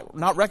would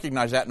not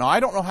recognize that. Now, I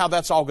don't know how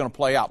that's all going to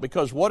play out,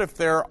 because what if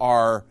there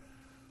are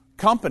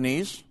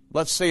companies,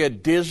 let's say a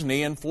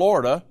Disney in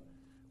Florida,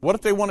 what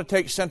if they want to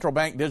take central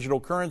bank digital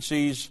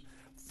currencies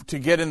to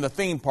get in the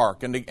theme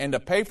park and to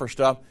pay for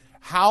stuff?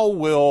 How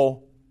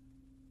will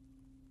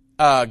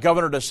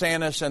Governor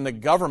DeSantis and the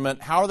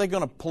government, how are they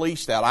going to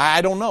police that?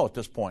 I don't know at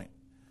this point.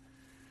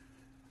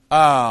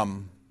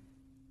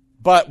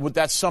 But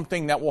that's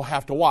something that we'll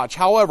have to watch.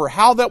 However,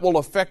 how that will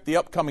affect the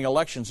upcoming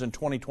elections in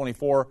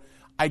 2024,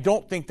 I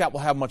don't think that will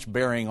have much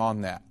bearing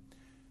on that.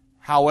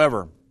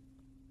 However,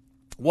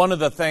 one of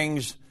the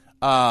things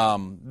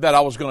that I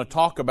was going to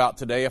talk about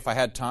today, if I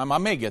had time, I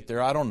may get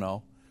there, I don't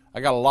know.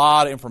 I got a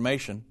lot of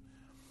information.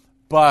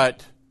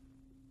 But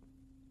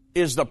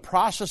is the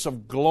process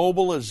of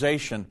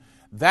globalization.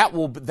 That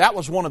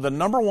was one of the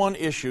number one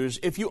issues.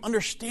 If you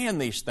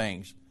understand these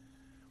things,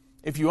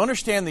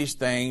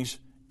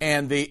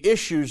 and the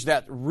issues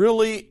that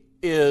really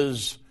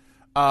is,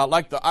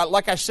 like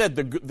I said,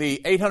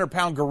 the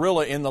 800-pound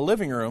gorilla in the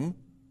living room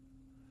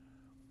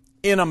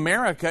in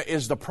America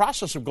is the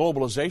process of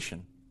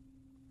globalization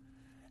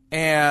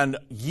and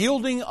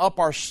yielding up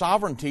our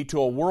sovereignty to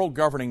a world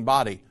governing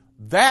body.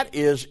 That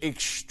is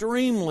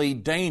extremely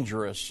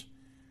dangerous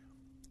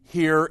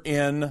here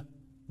in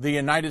the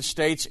United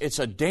States. It's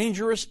a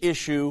dangerous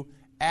issue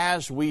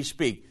as we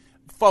speak.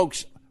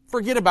 Folks,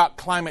 forget about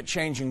climate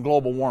change and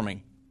global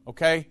warming,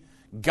 okay?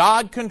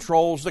 God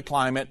controls the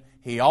climate.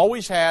 He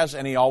always has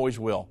and He always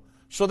will.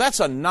 So that's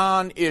a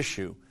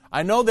non-issue.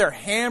 I know they're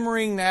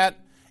hammering that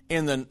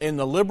in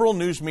the liberal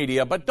news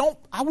media, but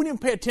I wouldn't even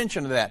pay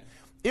attention to that.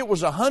 It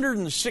was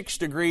 106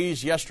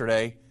 degrees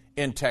yesterday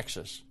in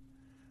Texas.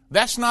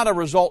 That's not a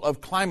result of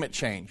climate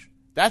change.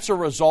 That's a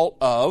result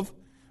of,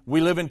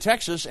 we live in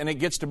Texas and it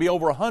gets to be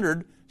over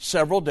 100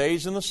 several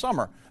days in the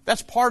summer.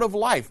 That's part of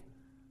life.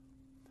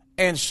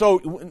 And so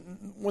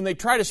when they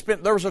try to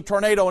spin, there was a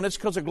tornado and it's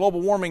because of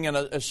global warming and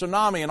a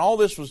tsunami and all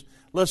this was,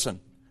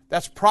 listen,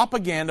 that's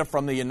propaganda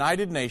from the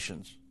United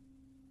Nations.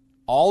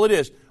 All it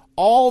is.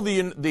 All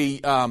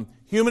the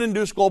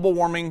human-induced global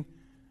warming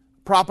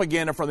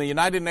propaganda from the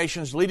United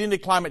Nations leading to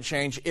climate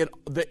change,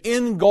 the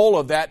end goal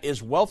of that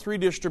is wealth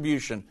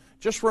redistribution.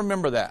 Just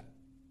remember that.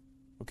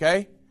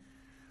 Okay?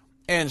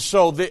 And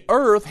so the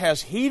earth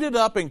has heated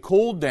up and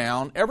cooled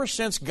down ever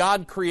since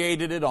God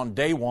created it on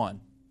day one.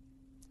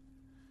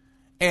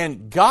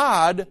 And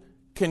God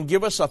can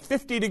give us a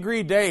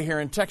 50-degree day here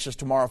in Texas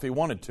tomorrow if He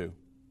wanted to.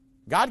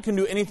 God can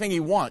do anything He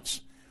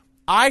wants.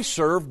 I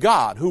serve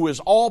God, who is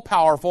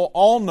all-powerful,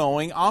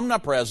 all-knowing,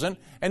 omnipresent,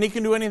 and He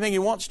can do anything He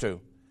wants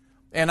to.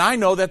 And I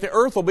know that the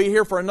earth will be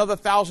here for another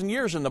 1,000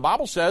 years. And the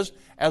Bible says,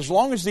 as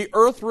long as the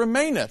earth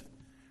remaineth,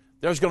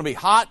 there's going to be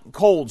hot,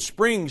 cold,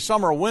 spring,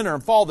 summer, winter,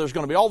 and fall. There's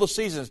going to be all the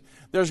seasons.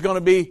 There's going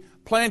to be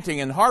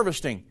planting and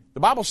harvesting. The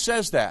Bible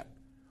says that.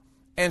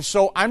 And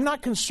so I'm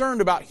not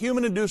concerned about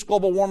human-induced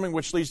global warming,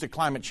 which leads to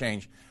climate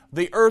change.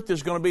 The earth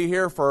is going to be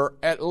here for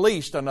at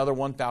least another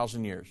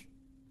 1,000 years.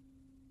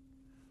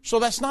 So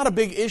that's not a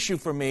big issue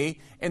for me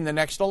in the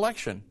next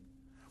election.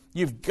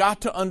 You've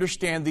got to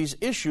understand these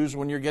issues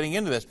when you're getting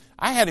into this.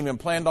 I hadn't even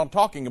planned on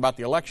talking about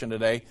the election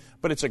today,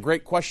 but it's a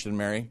great question,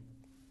 Mary.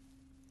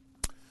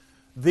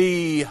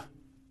 The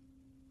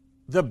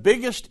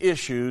biggest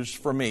issues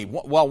for me,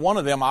 well, one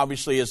of them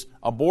obviously is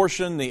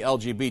abortion, the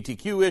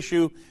LGBTQ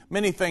issue,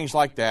 many things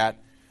like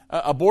that.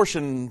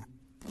 Abortion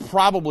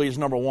probably is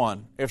number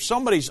one. If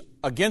somebody's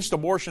against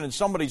abortion and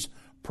somebody's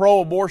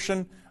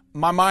pro-abortion,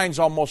 my mind's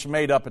almost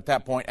made up at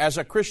that point as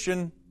a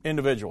Christian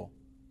individual.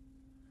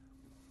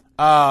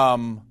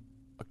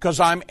 Because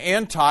I'm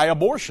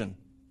anti-abortion.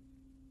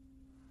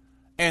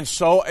 And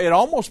so it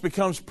almost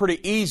becomes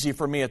pretty easy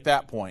for me at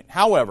that point.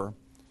 However,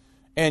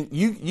 and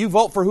you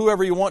vote for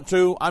whoever you want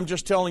to, I'm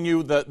just telling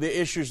you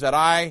the issues that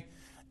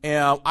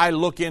I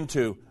look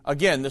into.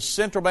 Again, the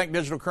central bank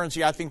digital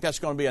currency, I think that's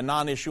going to be a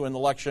non-issue in the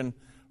election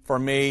for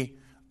me.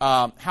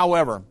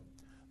 However,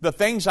 the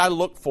things I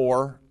look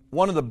for,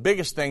 one of the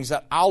biggest things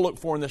that I'll look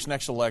for in this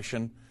next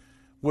election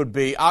would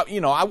be.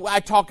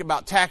 I talk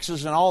about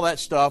taxes and all that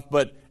stuff,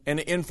 and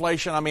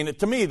inflation. I mean,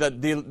 to me,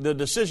 the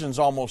decision's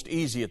almost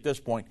easy at this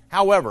point.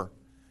 However,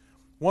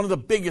 one of the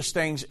biggest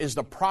things is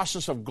the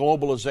process of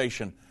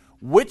globalization.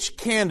 Which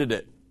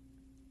candidate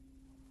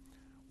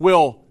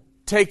will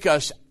take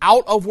us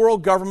out of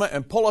world government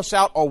and pull us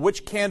out, or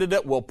which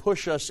candidate will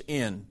push us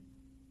in?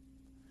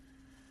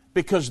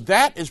 Because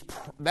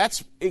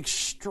that's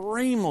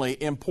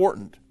extremely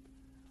important.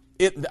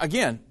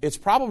 It's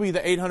probably the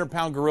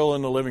 800-pound gorilla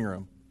in the living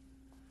room.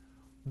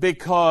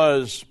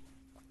 Because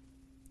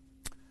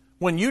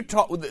when you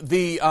talk,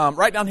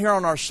 right down here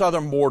on our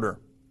southern border,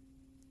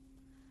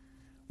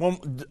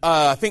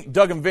 I think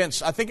Doug and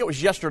Vince, I think it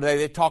was yesterday,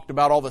 they talked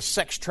about all the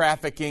sex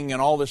trafficking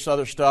and all this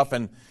other stuff.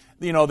 And,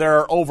 there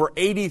are over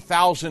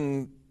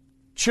 80,000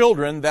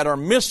 children that are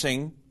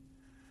missing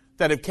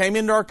that have came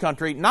into our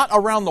country, not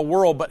around the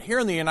world, but here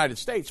in the United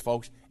States,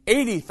 folks,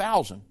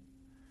 80,000.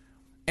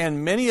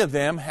 And many of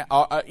them,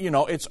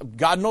 it's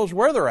God knows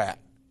where they're at.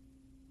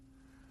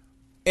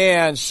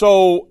 And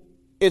so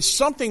it's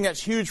something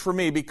that's huge for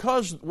me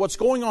because what's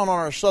going on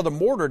our southern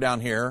border down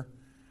here,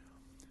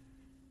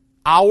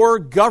 our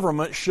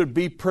government should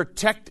be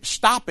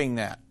stopping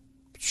that.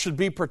 Should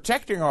be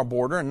protecting our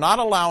border and not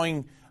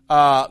allowing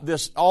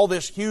all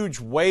this huge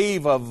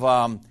wave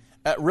of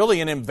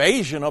really an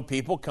invasion of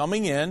people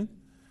coming in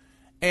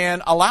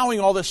and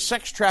allowing all this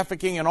sex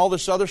trafficking and all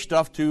this other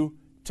stuff to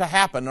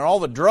happen and all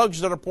the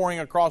drugs that are pouring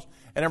across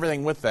and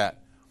everything with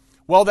that.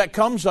 Well, that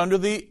comes under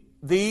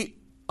the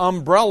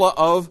umbrella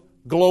of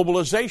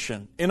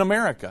globalization in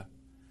America.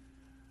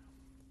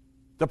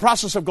 The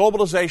process of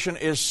globalization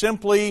is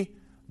simply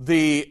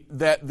the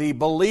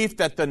belief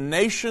that the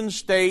nation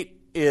state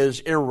is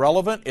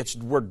irrelevant.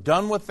 We're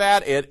done with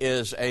that. It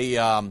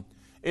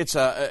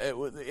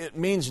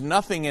means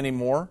nothing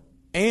anymore,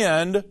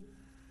 and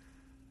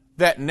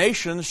that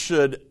nations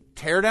should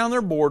tear down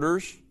their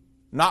borders,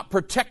 not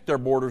protect their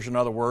borders, in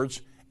other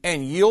words,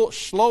 and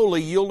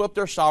slowly yield up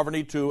their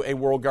sovereignty to a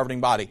world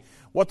governing body.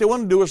 What they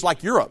want to do is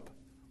like Europe.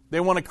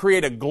 They want to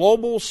create a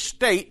global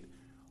state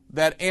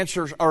that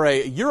answers,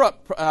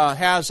 Europe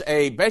has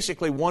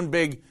basically one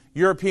big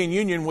European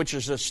Union, which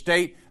is a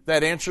state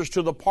that answers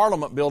to the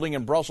Parliament building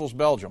in Brussels,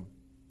 Belgium.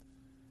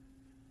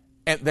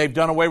 And they've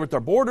done away with their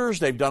borders,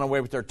 they've done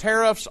away with their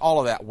tariffs, all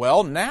of that.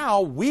 Well,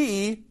 now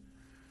we,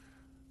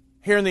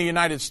 here in the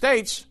United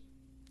States,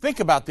 think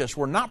about this.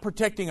 We're not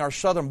protecting our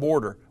southern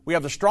border. We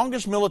have the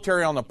strongest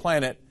military on the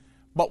planet,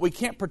 but we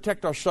can't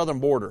protect our southern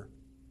border.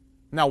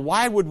 Now,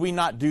 why would we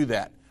not do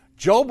that?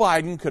 Joe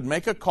Biden could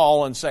make a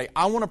call and say,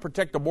 I want to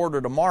protect the border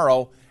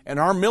tomorrow, and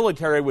our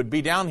military would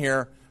be down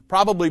here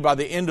probably by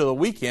the end of the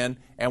weekend,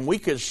 and we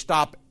could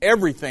stop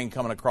everything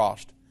coming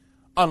across,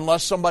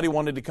 unless somebody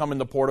wanted to come in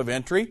the port of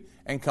entry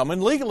and come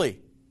in legally.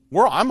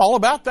 I'm all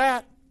about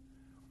that.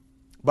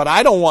 But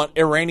I don't want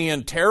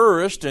Iranian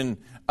terrorists and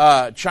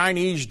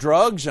Chinese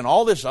drugs and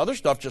all this other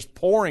stuff just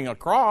pouring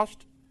across.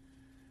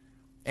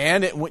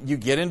 And when you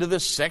get into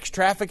this sex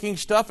trafficking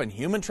stuff and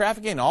human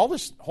trafficking and all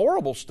this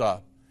horrible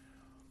stuff.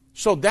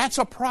 So that's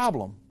a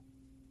problem.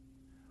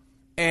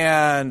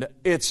 And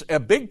it's a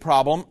big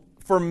problem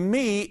for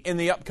me in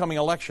the upcoming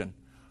election.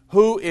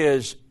 Who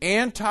is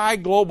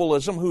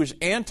anti-globalism, who's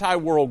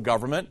anti-world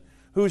government,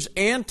 who's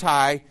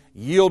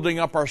anti-yielding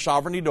up our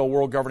sovereignty to a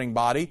world governing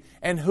body,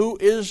 and who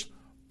is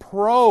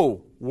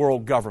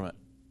pro-world government.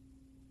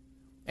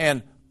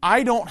 And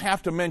I don't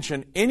have to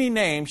mention any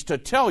names to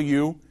tell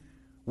you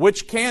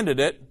which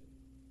candidate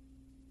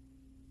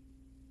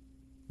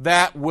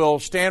that will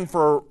stand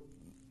for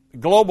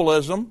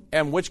globalism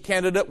and which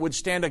candidate would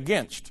stand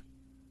against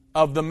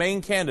of the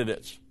main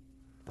candidates.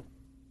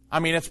 I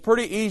mean, it's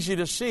pretty easy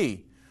to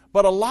see.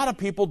 But a lot of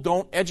people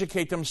don't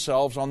educate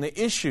themselves on the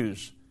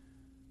issues.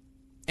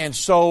 And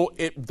so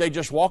they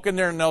just walk in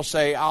there and they'll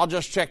say, I'll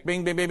just check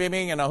bing, bing, bing, bing,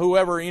 bing, and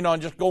whoever,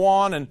 and just go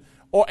on.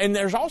 And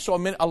there's also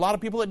a lot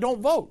of people that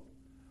don't vote.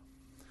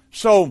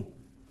 So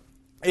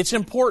it's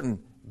important.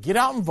 Get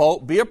out and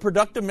vote. Be a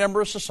productive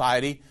member of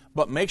society,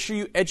 but make sure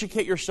you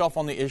educate yourself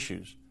on the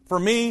issues. For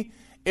me,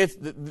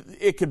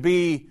 it could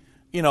be,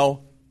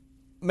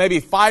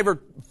 maybe five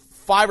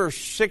or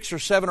six or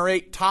seven or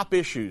eight top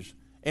issues.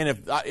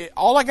 And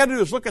all I got to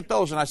do is look at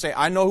those and I say,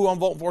 I know who I'm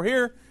voting for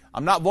here.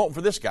 I'm not voting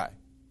for this guy.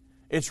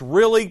 It's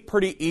really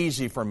pretty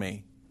easy for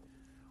me.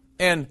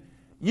 And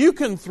you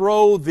can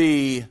throw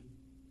the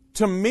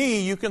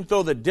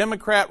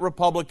Democrat,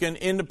 Republican,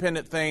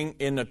 independent thing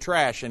in the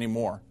trash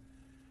anymore.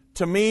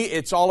 To me,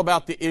 it's all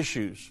about the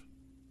issues.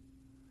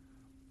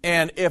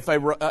 And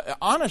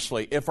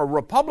honestly, if a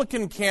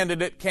Republican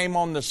candidate came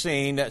on the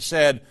scene that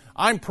said,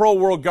 I'm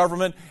pro-world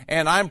government,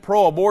 and I'm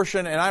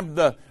pro-abortion, and I'm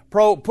the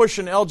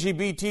pro-pushing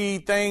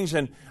LGBT things,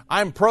 and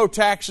I'm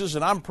pro-taxes,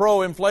 and I'm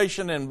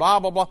pro-inflation, and blah,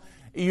 blah, blah,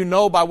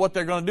 by what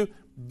they're going to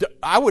do,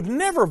 I would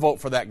never vote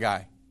for that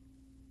guy.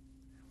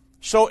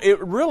 So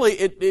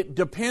it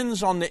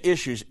depends on the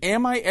issues.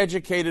 Am I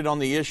educated on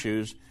the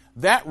issues?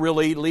 That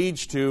really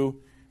leads to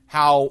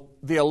how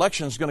the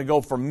election is going to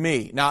go for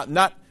me. Now,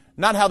 not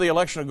how the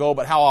election will go,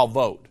 but how I'll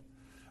vote.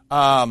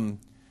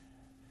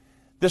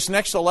 This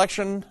next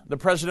election, the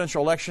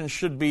presidential election,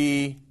 should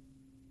be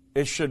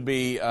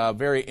a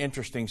very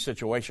interesting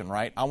situation,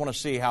 right? I want to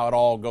see how it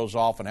all goes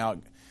off and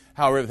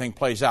how everything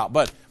plays out.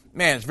 But,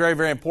 man, it's very,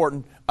 very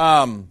important.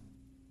 And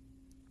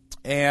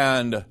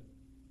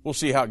we'll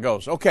see how it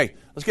goes. Okay,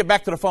 let's get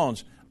back to the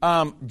phones.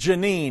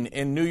 Janine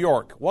in New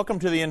York, welcome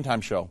to the End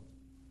Time Show.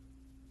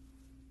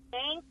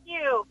 Thank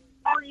you.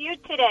 How are you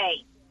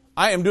today?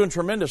 I am doing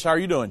tremendous. How are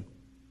you doing?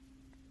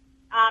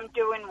 I'm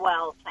doing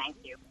well, thank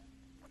you.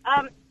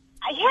 I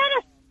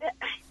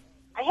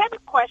had a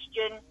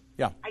question.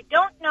 Yeah. I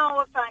don't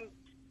know if I'm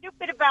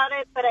stupid about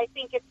it, but I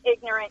think it's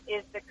ignorant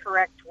is the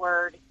correct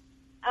word.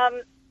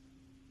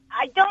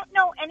 I don't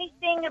know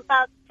anything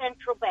about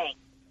central banks.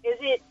 Is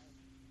it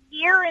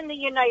here in the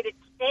United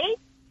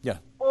States? Yeah.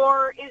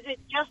 Or is it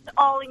just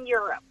all in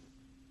Europe?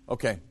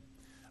 Okay.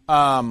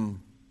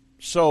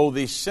 So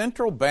the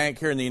central bank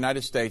here in the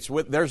United States,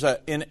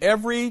 in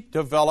every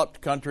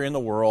developed country in the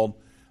world,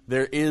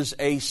 there is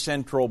a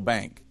central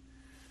bank.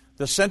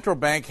 The central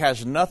bank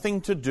has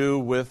nothing to do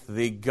with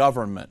the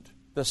government.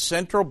 The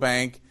central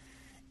bank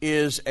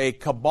is a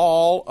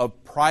cabal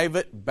of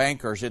private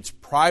bankers. It's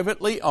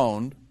privately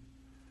owned,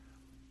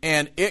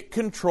 and it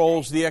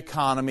controls the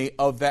economy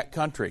of that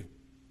country.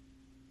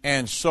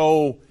 And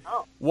so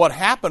what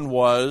happened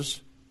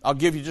was, I'll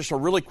give you just a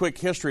really quick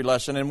history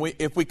lesson, and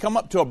if we come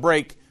up to a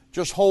break,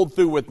 just hold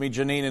through with me,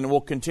 Janine, and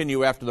we'll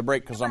continue after the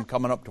break because I'm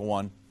coming up to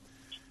one.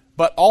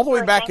 But all the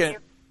way back in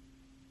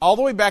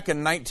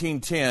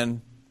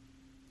 1910,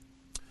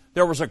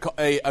 there was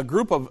a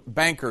group of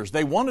bankers.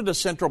 They wanted a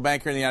central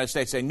banker in the United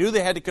States. They knew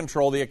they had to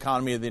control the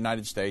economy of the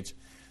United States.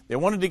 They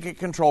wanted to get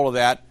control of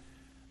that.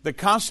 The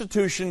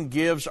Constitution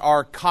gives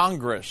our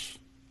Congress,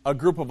 a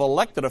group of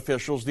elected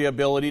officials, the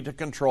ability to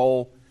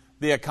control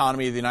the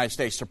economy of the United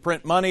States, to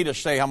print money, to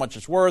say how much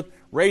it's worth,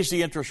 raise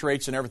the interest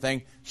rates and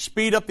everything,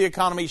 speed up the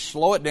economy,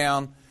 slow it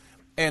down.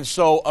 And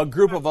so a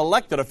group of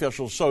elected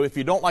officials, so if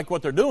you don't like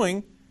what they're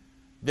doing,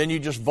 then you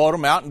just vote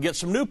them out and get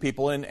some new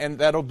people, and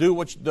that'll do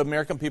what the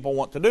American people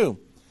want to do.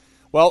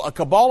 Well, a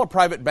cabal of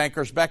private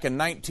bankers back in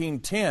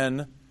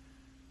 1910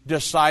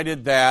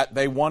 decided that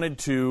they wanted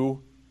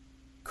to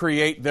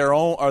create their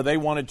own, or they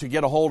wanted to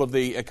get a hold of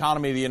the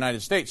economy of the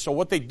United States. So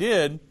what they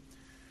did,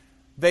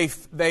 they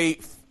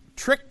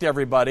tricked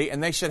everybody,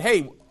 and they said,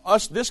 hey,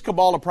 this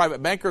cabal of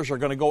private bankers are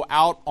going to go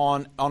out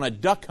on a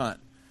duck hunt.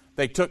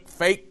 They took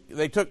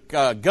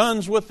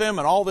guns with them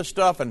and all this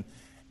stuff,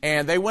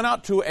 and they went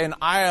out to an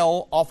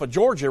isle off of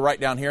Georgia right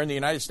down here in the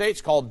United States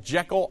called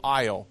Jekyll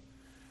Isle.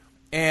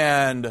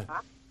 And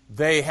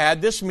they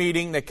had this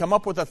meeting. They come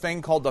up with a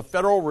thing called the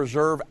Federal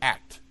Reserve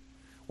Act.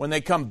 When they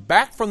come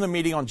back from the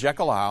meeting on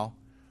Jekyll Isle,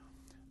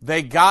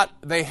 they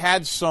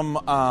had some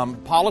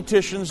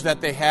politicians that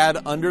they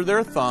had under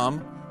their thumb.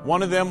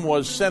 One of them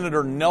was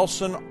Senator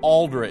Nelson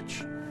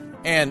Aldrich.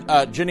 And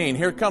Janine,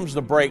 here comes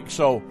the break.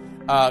 So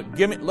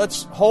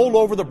let's hold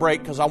over the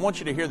break because I want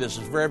you to hear this.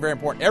 It's very, very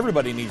important.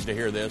 Everybody needs to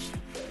hear this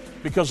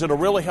because it'll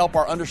really help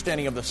our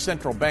understanding of the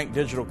central bank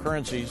digital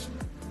currencies.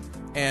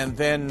 And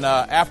then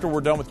after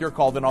we're done with your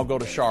call, then I'll go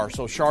to Shar.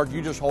 So Shar,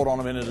 you just hold on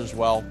a minute as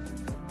well.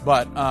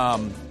 But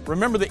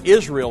remember the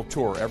Israel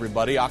tour,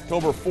 everybody,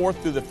 October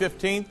 4th through the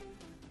 15th.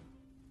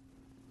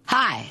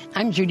 Hi,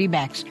 I'm Judy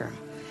Baxter.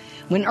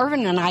 When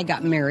Irvin and I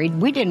got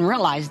married, we didn't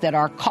realize that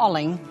our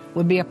calling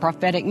would be a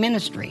prophetic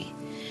ministry.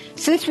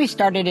 Since we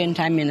started End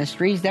Time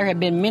Ministries, there have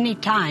been many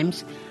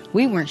times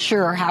we weren't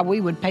sure how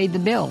we would pay the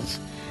bills,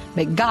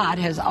 but God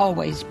has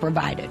always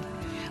provided.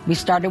 We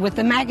started with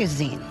the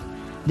magazine,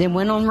 then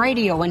went on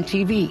radio and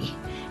TV,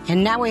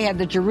 and now we have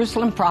the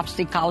Jerusalem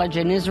Prophecy College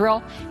in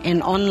Israel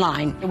and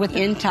online with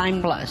End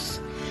Time Plus.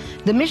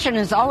 The mission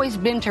has always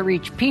been to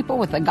reach people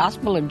with the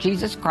gospel of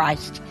Jesus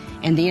Christ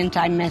and the end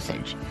time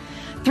message.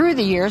 Through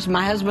the years,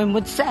 my husband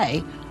would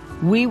say,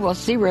 we will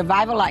see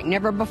revival like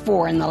never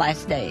before in the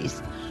last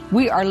days.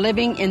 We are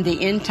living in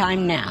the end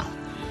time now.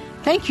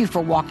 Thank you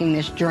for walking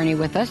this journey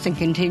with us and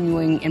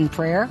continuing in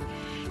prayer.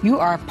 You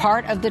are a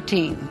part of the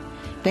team.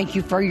 Thank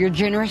you for your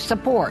generous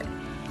support.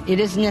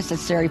 It is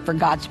necessary for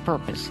God's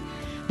purpose.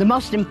 The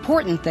most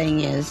important thing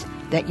is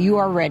that you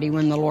are ready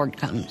when the Lord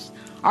comes.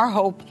 Our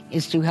hope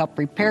is to help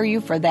prepare you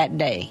for that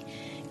day.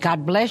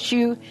 God bless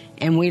you,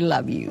 and we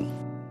love you.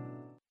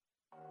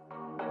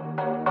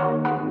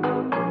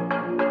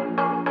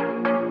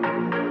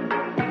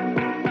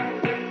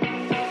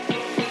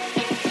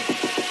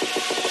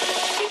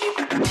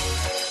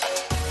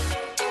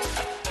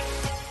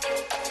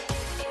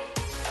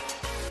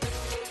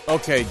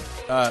 Okay,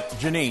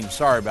 Janine,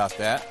 sorry about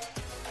that.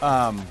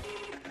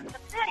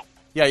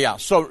 Yeah.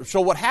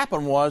 So what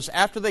happened was,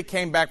 after they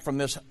came back from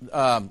this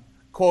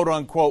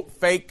quote-unquote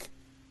fake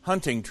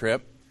hunting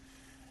trip,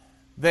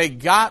 they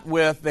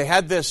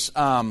had this,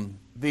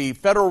 the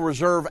Federal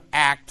Reserve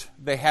Act,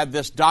 they had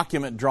this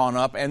document drawn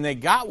up, and they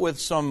got with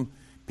some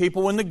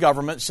people in the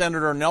government,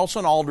 Senator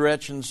Nelson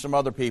Aldrich and some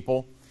other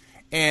people,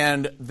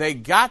 and they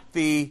got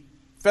the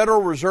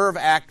Federal Reserve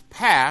Act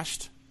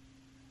passed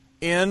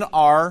in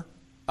our,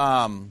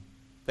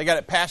 they got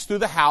it passed through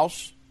the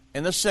House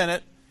and the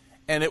Senate,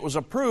 and it was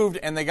approved,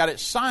 and they got it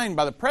signed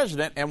by the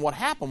president. And what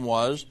happened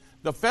was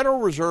the Federal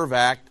Reserve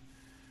Act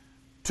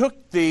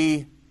took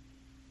the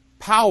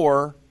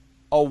power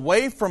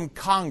away from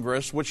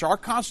Congress, which our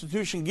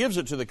Constitution gives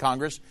it to the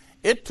Congress.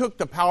 It took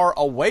the power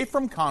away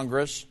from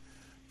Congress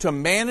to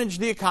manage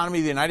the economy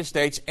of the United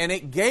States, and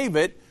it gave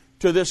it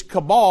to this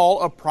cabal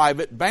of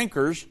private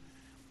bankers.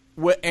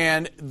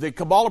 And the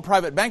cabal of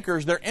private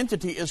bankers, their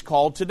entity is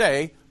called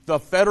today the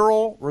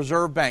Federal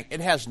Reserve Bank. It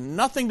has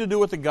nothing to do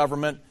with the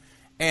government,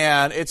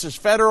 and it's as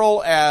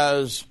federal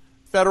as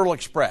Federal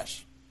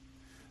Express.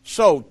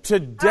 So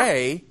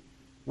today,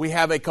 we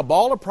have a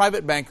cabal of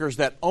private bankers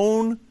that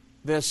own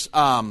this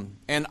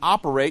and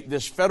operate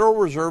this Federal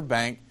Reserve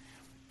Bank,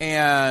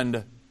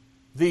 and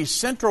the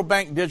central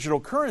bank digital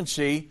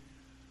currency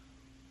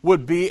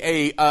would be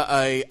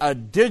a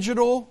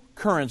digital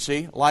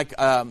currency, like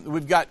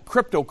we've got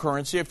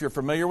cryptocurrency, if you're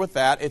familiar with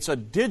that. It's a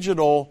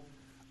digital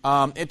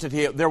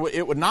entity.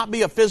 It would not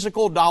be a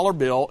physical dollar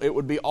bill. It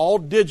would be all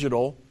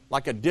digital,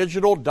 like a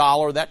digital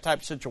dollar, that type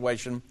of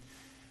situation.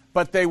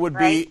 But they would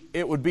be.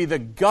 It would be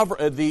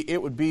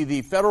it would be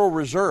the Federal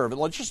Reserve,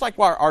 just like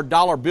our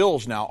dollar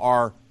bills now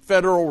are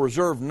Federal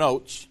Reserve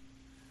notes.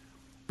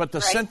 But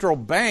the central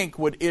bank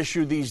would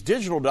issue these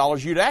digital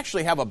dollars. You'd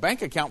actually have a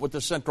bank account with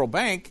the central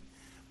bank,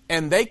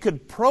 and they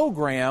could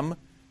program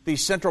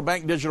these central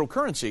bank digital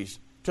currencies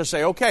to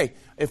say, okay,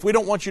 if we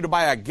don't want you to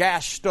buy a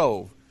gas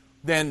stove,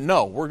 then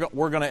no, we're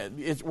going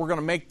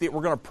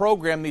to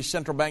program these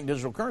central bank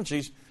digital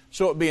currencies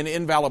so it would be an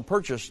invalid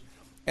purchase.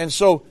 And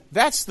so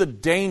that's the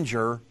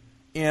danger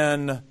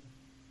in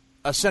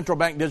a central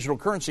bank digital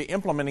currency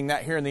implementing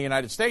that here in the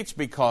United States,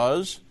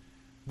 because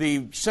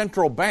the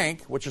central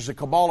bank, which is a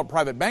cabal of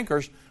private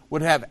bankers,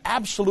 would have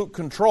absolute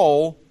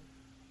control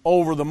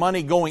over the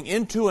money going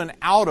into and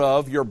out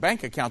of your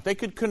bank account. They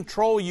could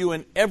control you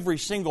in every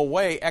single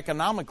way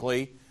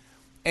economically,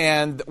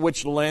 and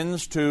which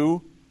lends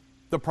to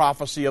the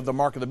prophecy of the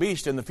mark of the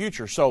beast in the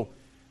future. So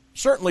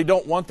certainly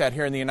don't want that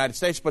here in the United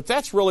States, but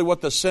that's really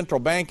what the central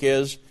bank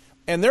is.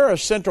 And there are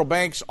central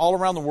banks all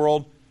around the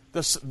world.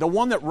 The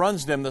one that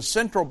runs them, the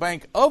central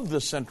bank of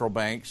the central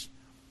banks,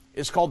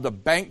 is called the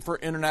Bank for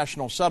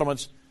International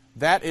Settlements.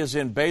 That is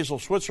in Basel,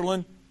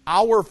 Switzerland.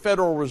 Our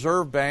Federal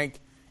Reserve Bank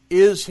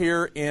is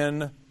here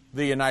in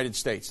the United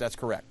States. That's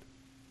correct.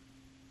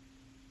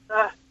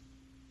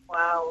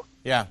 Wow.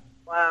 Yeah.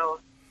 Wow.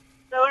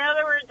 So in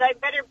other words, I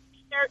better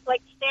start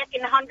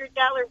stacking $100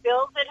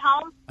 bills at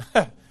home?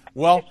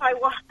 Well, if I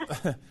want.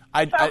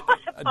 I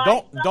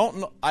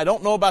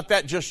don't know about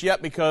that just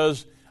yet,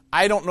 because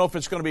I don't know if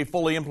it's going to be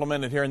fully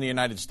implemented here in the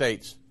United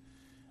States.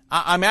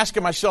 I'm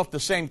asking myself the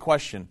same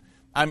question.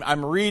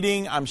 I'm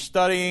reading, I'm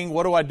studying.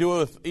 What do I do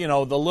with the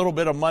little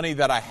bit of money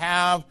that I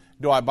have?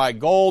 Do I buy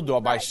gold? Do I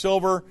buy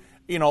silver?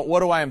 What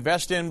do I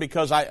invest in?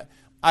 Because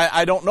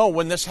I don't know.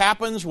 When this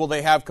happens, will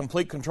they have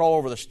complete control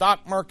over the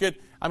stock market?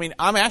 I mean,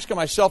 I'm asking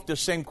myself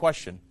this same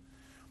question.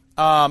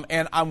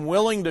 And I'm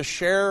willing to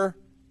share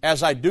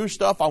as I do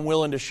stuff. I'm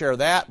willing to share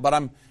that, but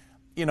I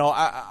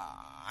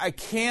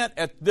can't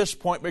at this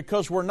point,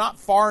 because we're not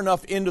far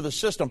enough into the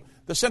system.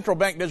 The central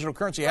bank digital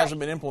currency hasn't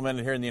been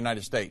implemented here in the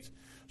United States.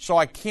 So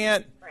I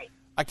can't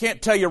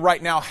tell you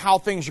right now how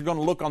things are going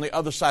to look on the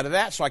other side of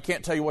that, so I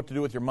can't tell you what to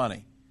do with your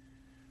money.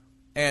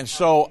 And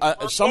so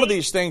some of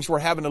these things we're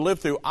having to live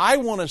through. I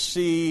want to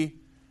see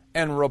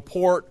and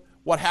report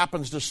what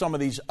happens to some of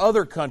these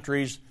other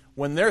countries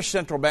when their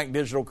central bank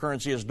digital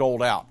currency is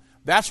doled out.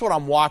 That's what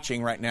I'm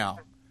watching right now.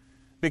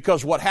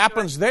 Because what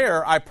happens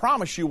there, I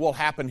promise you, will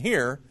happen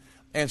here.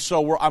 And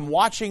so I'm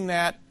watching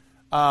that.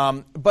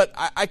 But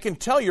I can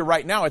tell you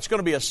right now, it's going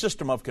to be a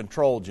system of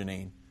control,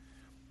 Janine.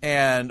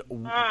 And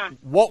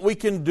what we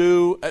can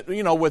do,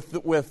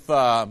 with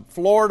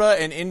Florida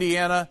and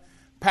Indiana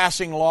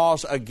passing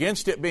laws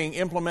against it being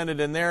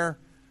implemented in their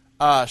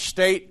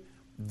state,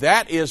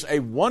 that is a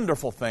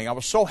wonderful thing. I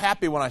was so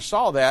happy when I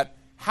saw that.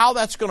 How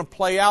that's going to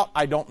play out,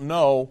 I don't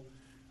know.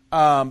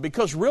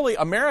 Because really,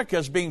 America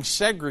is being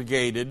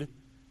segregated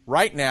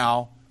right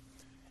now.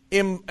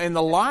 And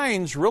the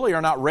lines really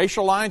are not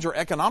racial lines or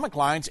economic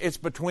lines. It's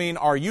between,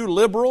 are you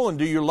liberal and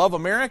do you love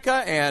America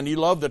and you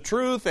love the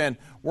truth and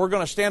we're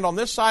going to stand on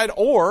this side,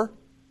 or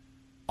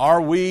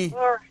are you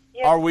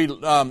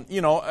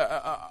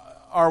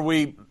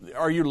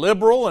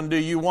liberal and do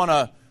you want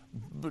to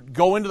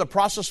go into the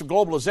process of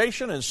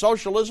globalization and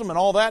socialism and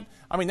all that?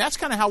 I mean, that's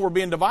kind of how we're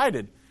being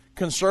divided.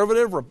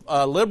 Conservative,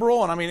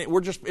 liberal, and I mean,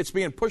 it's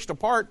being pushed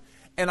apart.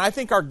 And I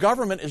think our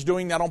government is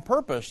doing that on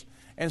purpose.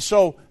 And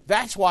so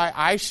that's why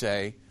I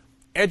say,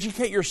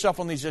 educate yourself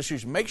on these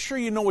issues. Make sure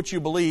you know what you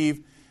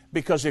believe,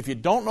 because if you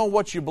don't know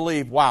what you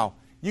believe, wow,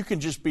 you can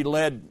just be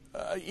led,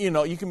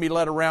 you can be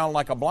led around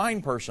like a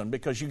blind person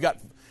because you got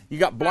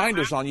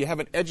blinders on. You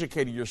haven't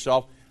educated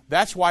yourself.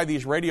 That's why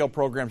these radio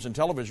programs and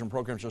television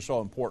programs are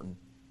so important.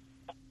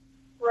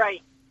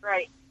 Right.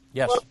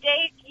 Yes. Well,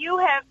 Dave, you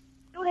have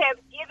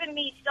given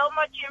me so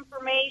much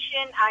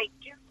information. I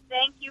do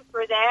thank you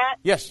for that.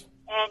 Yes.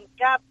 And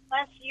God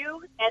bless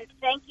you, and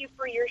thank you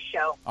for your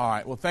show. All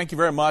right. Well, thank you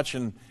very much.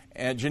 And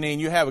And Janine,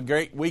 you have a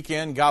great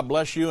weekend. God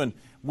bless you. And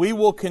we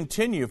will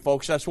continue,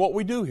 folks. That's what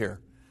we do here.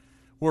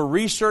 We're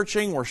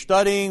researching, we're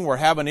studying, we're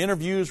having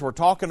interviews, we're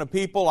talking to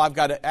people. I've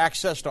got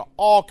access to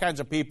all kinds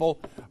of people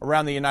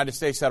around the United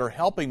States that are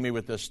helping me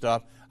with this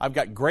stuff. I've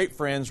got great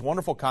friends,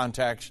 wonderful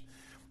contacts.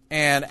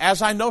 And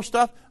as I know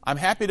stuff, I'm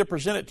happy to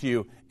present it to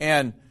you.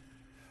 And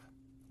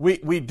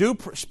we do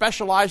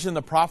specialize in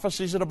the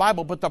prophecies of the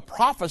Bible, but the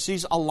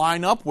prophecies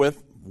align up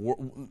with,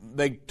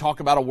 they talk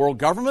about a world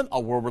government, a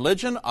world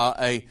religion,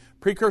 a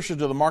precursor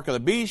to the mark of the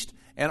beast,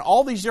 and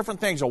all these different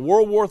things, a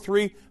World War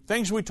III,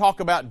 things we talk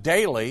about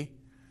daily.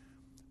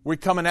 We're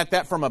coming at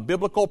that from a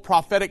biblical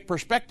prophetic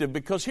perspective,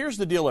 because here's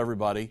the deal,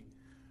 everybody.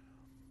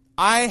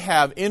 I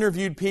have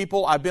interviewed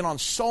people. I've been on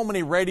so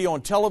many radio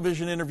and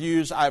television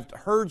interviews. I've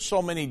heard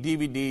so many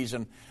DVDs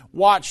and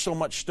watched so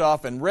much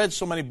stuff and read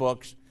so many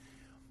books.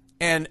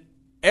 And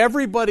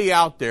everybody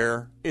out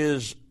there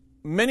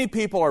many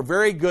people are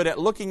very good at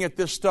looking at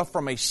this stuff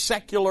from a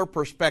secular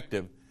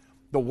perspective.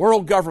 The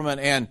world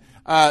government and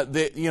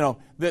the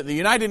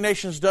United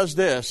Nations does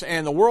this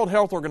and the World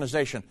Health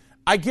Organization.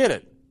 I get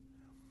it.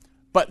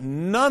 But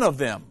none of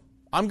them,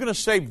 I'm going to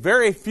say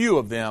very few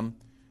of them,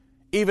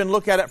 even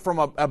look at it from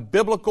a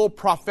biblical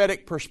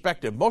prophetic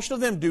perspective. Most of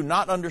them do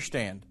not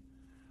understand.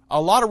 A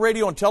lot of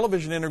radio and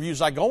television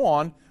interviews I go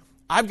on,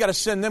 I've got to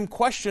send them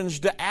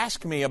questions to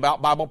ask me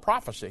about Bible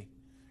prophecy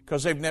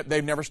because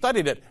they've never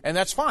studied it, and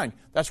that's fine.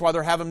 That's why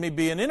they're having me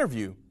be an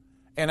interview,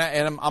 and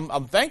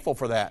I'm thankful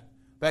for that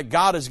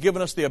God has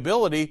given us the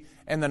ability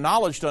and the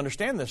knowledge to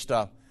understand this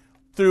stuff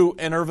through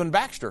an Irvin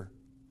Baxter.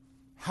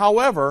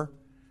 However,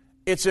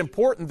 it's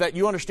important that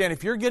you understand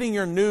if you're getting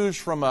your news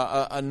from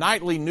a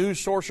nightly news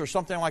source or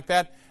something like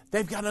that,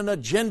 they've got an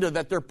agenda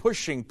that they're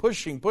pushing.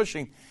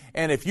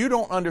 And if you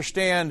don't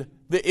understand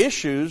the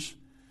issues,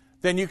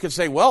 then you could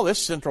say, well, this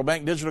central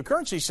bank digital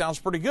currency sounds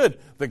pretty good.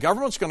 The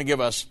government's going to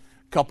give us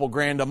a couple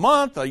grand a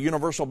month, a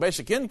universal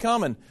basic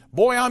income, and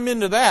boy, I'm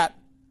into that.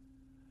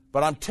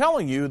 But I'm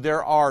telling you,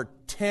 there are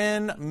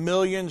 10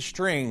 million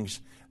strings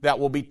that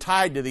will be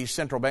tied to these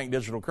central bank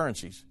digital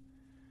currencies.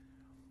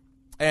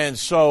 And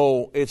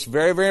so it's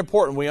very, very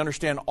important we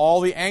understand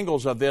all the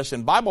angles of this.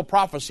 And Bible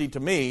prophecy, to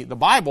me, the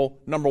Bible,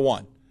 number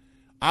one.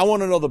 I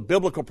want to know the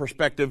biblical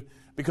perspective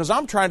because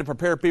I'm trying to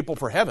prepare people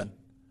for heaven.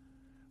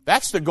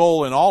 That's the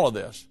goal in all of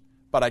this.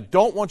 But I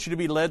don't want you to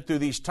be led through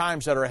these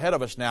times that are ahead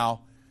of us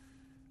now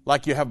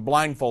like you have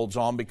blindfolds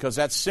on, because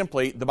that's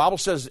simply, the Bible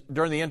says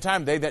during the end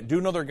time, they that do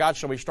know their God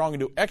shall be strong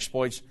and do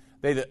exploits.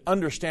 They that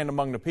understand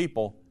among the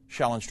people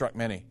shall instruct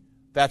many.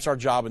 That's our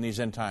job in these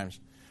end times.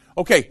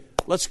 Okay.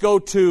 Let's go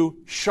to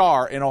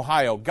Shar in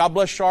Ohio. God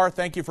bless Shar.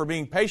 Thank you for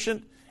being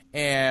patient.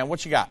 And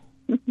what you got?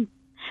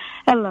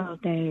 Hello,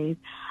 Dave.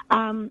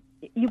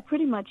 You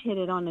pretty much hit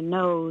it on the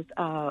nose,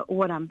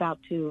 what I'm about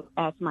to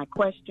ask my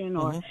question,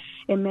 or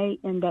it may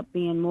end up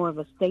being more of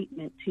a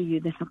statement to you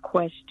than a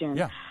question.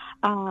 Yeah.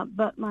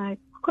 But my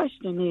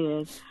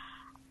question is,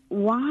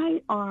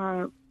 why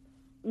are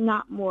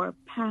not more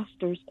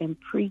pastors and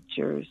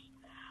preachers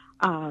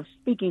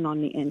speaking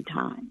on the end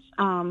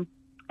times?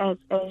 As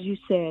you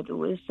said,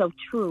 it's so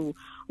true.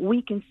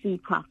 We can see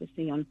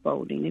prophecy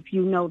unfolding if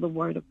you know the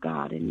Word of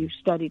God and you've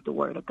studied the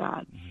Word of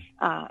God.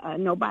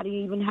 Nobody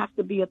even has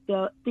to be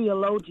a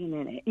theologian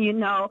in it,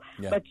 Yeah.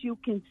 But you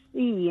can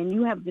see and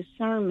you have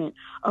discernment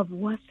of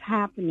what's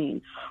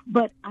happening.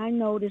 But I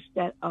noticed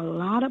that a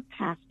lot of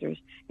pastors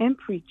and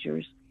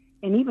preachers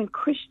and even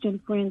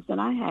Christian friends that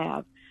I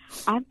have,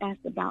 I've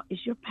asked about, is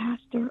your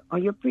pastor or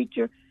your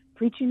preacher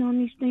preaching on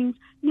these things?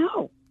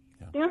 No,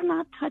 they're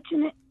not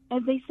touching it.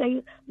 As they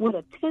say, with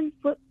a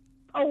 10-foot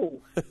pole.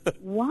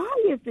 Why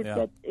is it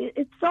that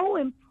it's so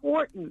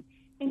important?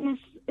 And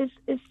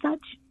it's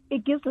such,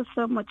 it gives us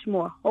so much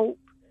more hope.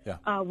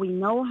 Yeah. We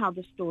know how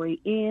the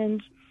story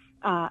ends.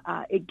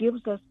 It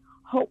gives us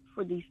hope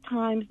for these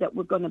times that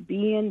we're going to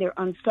be in. They're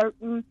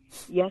uncertain.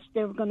 Yes,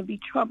 they're going to be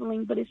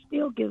troubling, but it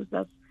still gives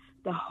us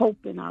the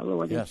hope in our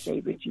Lord and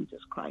Savior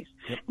Jesus Christ.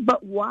 Yep.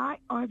 But why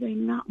are they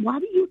not? Why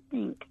do you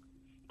think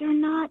they're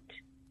not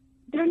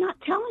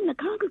telling the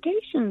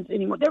congregations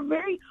anymore? They're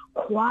very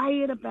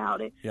quiet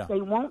about it. Yeah.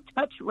 They won't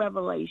touch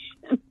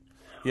Revelation.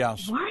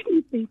 Yes. Why do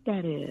you think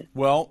that is?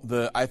 Well,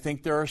 I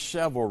think there are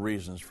several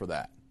reasons for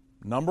that.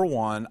 Number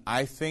one,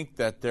 I think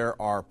that there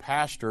are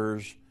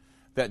pastors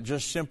that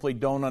just simply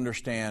don't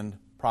understand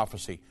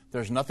prophecy.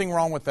 There's nothing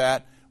wrong with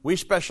that. We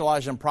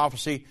specialize in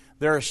prophecy.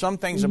 There are some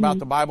things about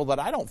the Bible that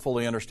I don't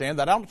fully understand,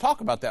 that I don't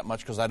talk about that much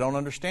because I don't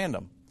understand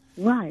them.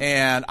 Right.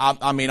 And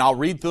I'll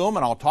read through them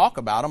and I'll talk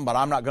about them, but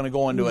I'm not going to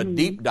go into a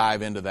deep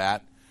dive into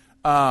that.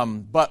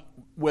 But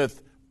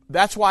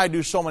that's why I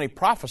do so many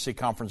prophecy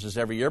conferences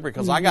every year,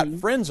 because I got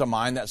friends of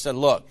mine that said,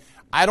 look,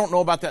 I don't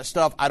know about that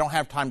stuff. I don't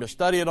have time to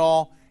study it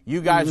all.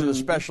 You guys are the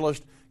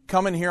specialists.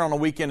 Come in here on a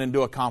weekend and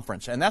do a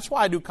conference. And that's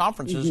why I do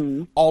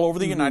conferences all over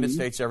the United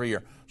States every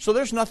year. So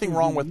there's nothing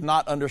wrong with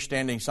not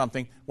understanding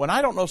something. When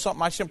I don't know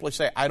something, I simply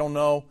say, I don't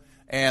know,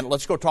 and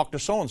let's go talk to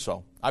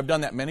so-and-so. I've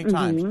done that many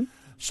times.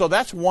 So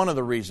that's one of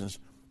the reasons.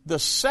 The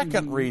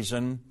second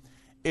reason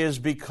is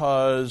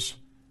because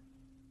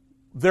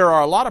there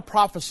are a lot of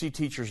prophecy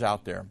teachers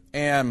out there,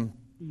 and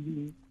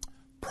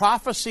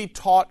prophecy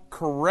taught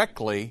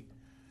correctly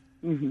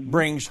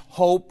brings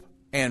hope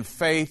and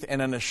faith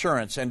and an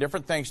assurance and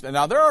different things.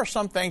 Now, there are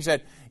some things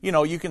that,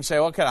 you can say,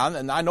 okay,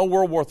 I know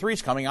World War III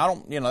is coming. I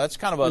don't, that's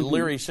kind of a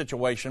leery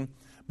situation.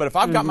 But if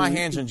I've got my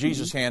hands in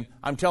Jesus' hand,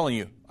 I'm telling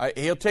you,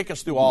 He'll take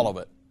us through all of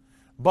it.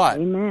 But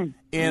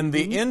in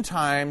the end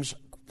times,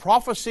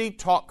 prophecy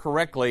taught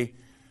correctly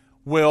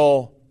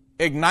will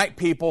ignite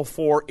people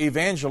for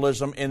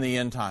evangelism in the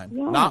end time,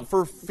 not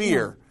for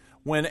fear.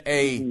 When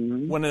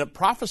a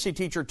prophecy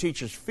teacher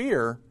teaches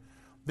fear,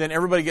 then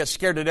everybody gets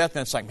scared to death,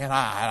 and it's like, man,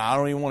 I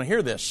don't even want to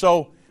hear this.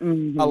 So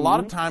a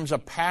lot of times a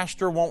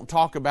pastor won't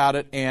talk about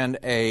it, and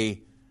they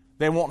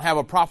won't have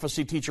a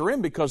prophecy teacher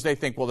in because they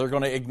think, well, they're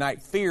going to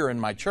ignite fear in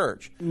my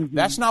church.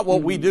 That's not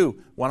what we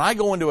do. When I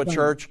go into a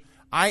church,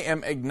 I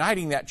am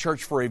igniting that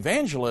church for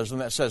evangelism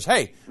that says,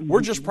 hey,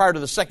 we're just prior to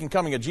the second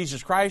coming of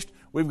Jesus Christ.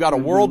 We've got a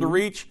world to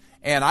reach,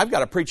 and I've got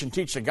to preach and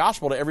teach the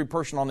gospel to every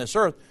person on this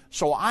earth.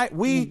 So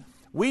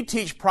we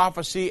teach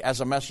prophecy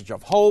as a message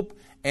of hope,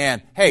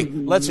 and hey,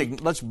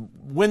 let's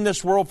win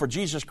this world for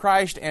Jesus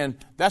Christ, and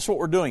that's what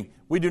we're doing.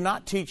 We do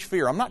not teach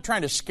fear. I'm not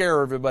trying to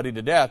scare everybody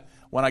to death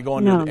when I go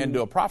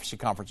into a prophecy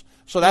conference.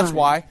 So that's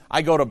why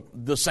I go to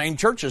the same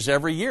churches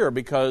every year,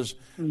 because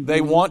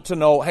they want to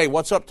know, hey,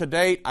 what's up to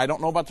date? I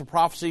don't know about the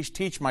prophecies.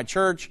 Teach my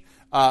church.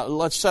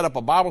 Let's set up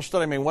a Bible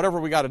study. I mean, whatever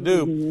we got to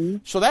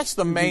do. So that's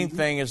the main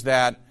thing, is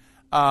that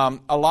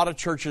a lot of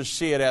churches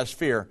see it as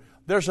fear.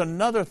 There's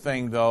another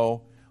thing,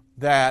 though,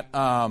 that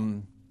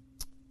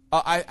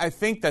I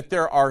think that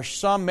there are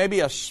some,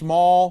 maybe a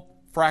small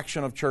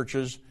fraction of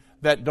churches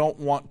that don't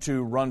want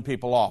to run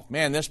people off.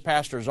 Man, this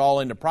pastor's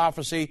all into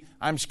prophecy.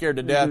 I'm scared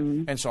to death,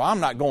 and so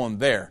I'm not going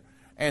there.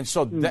 And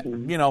so, that,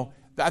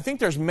 I think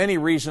there's many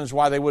reasons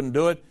why they wouldn't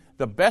do it.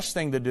 The best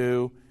thing to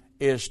do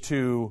is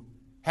to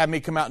have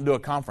me come out and do a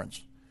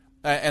conference.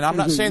 And I'm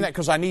not saying that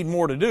because I need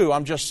more to do.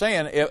 I'm just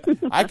saying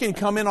I can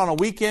come in on a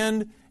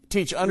weekend,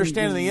 teach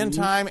Understanding the End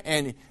Time,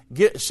 and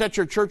set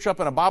your church up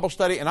in a Bible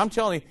study. And I'm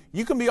telling you,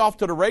 you can be off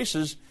to the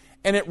races,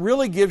 and it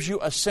really gives you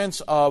a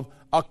sense of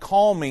a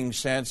calming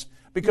sense,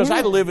 because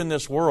I live in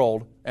this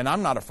world and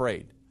I'm not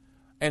afraid.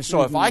 And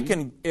so if I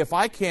can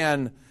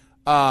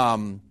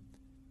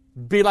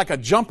be like a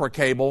jumper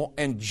cable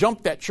and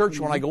jump that church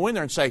when I go in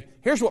there and say,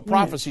 here's what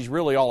prophecy is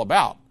really all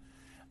about,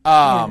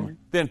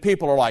 then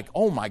people are like,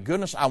 oh my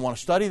goodness, I want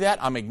to study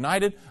that. I'm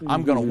ignited.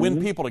 I'm going to win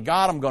people to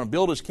God. I'm going to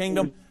build His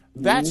kingdom.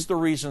 That's the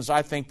reasons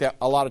I think that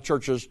a lot of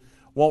churches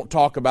won't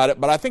talk about it.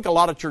 But I think a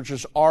lot of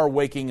churches are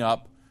waking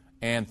up,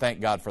 and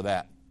thank God for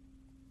that.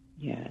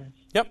 Yes.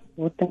 Yep.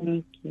 Well,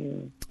 thank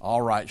you.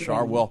 All right,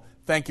 Char. Well,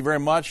 thank you very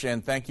much,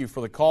 and thank you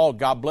for the call.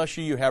 God bless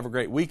you. You have a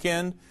great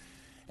weekend.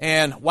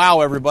 And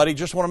wow, everybody,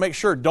 just want to make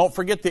sure, don't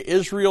forget the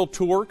Israel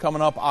tour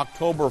coming up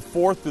October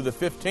 4th through the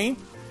 15th.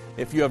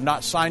 If you have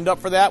not signed up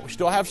for that, we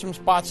still have some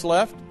spots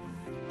left.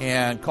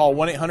 And call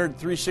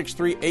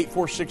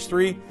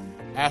 1-800-363-8463.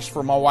 Ask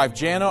for my wife,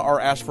 Jana, or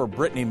ask for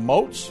Brittany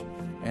Moats,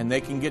 and they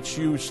can get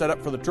you set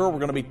up for the tour. We're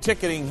going to be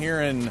ticketing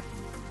here in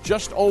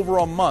just over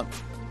a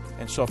month.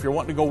 And so if you're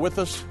wanting to go with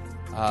us,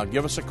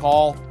 give us a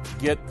call.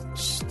 Get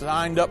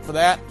signed up for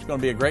that. It's going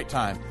to be a great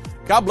time.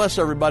 God bless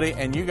everybody,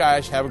 and you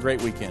guys have a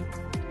great weekend.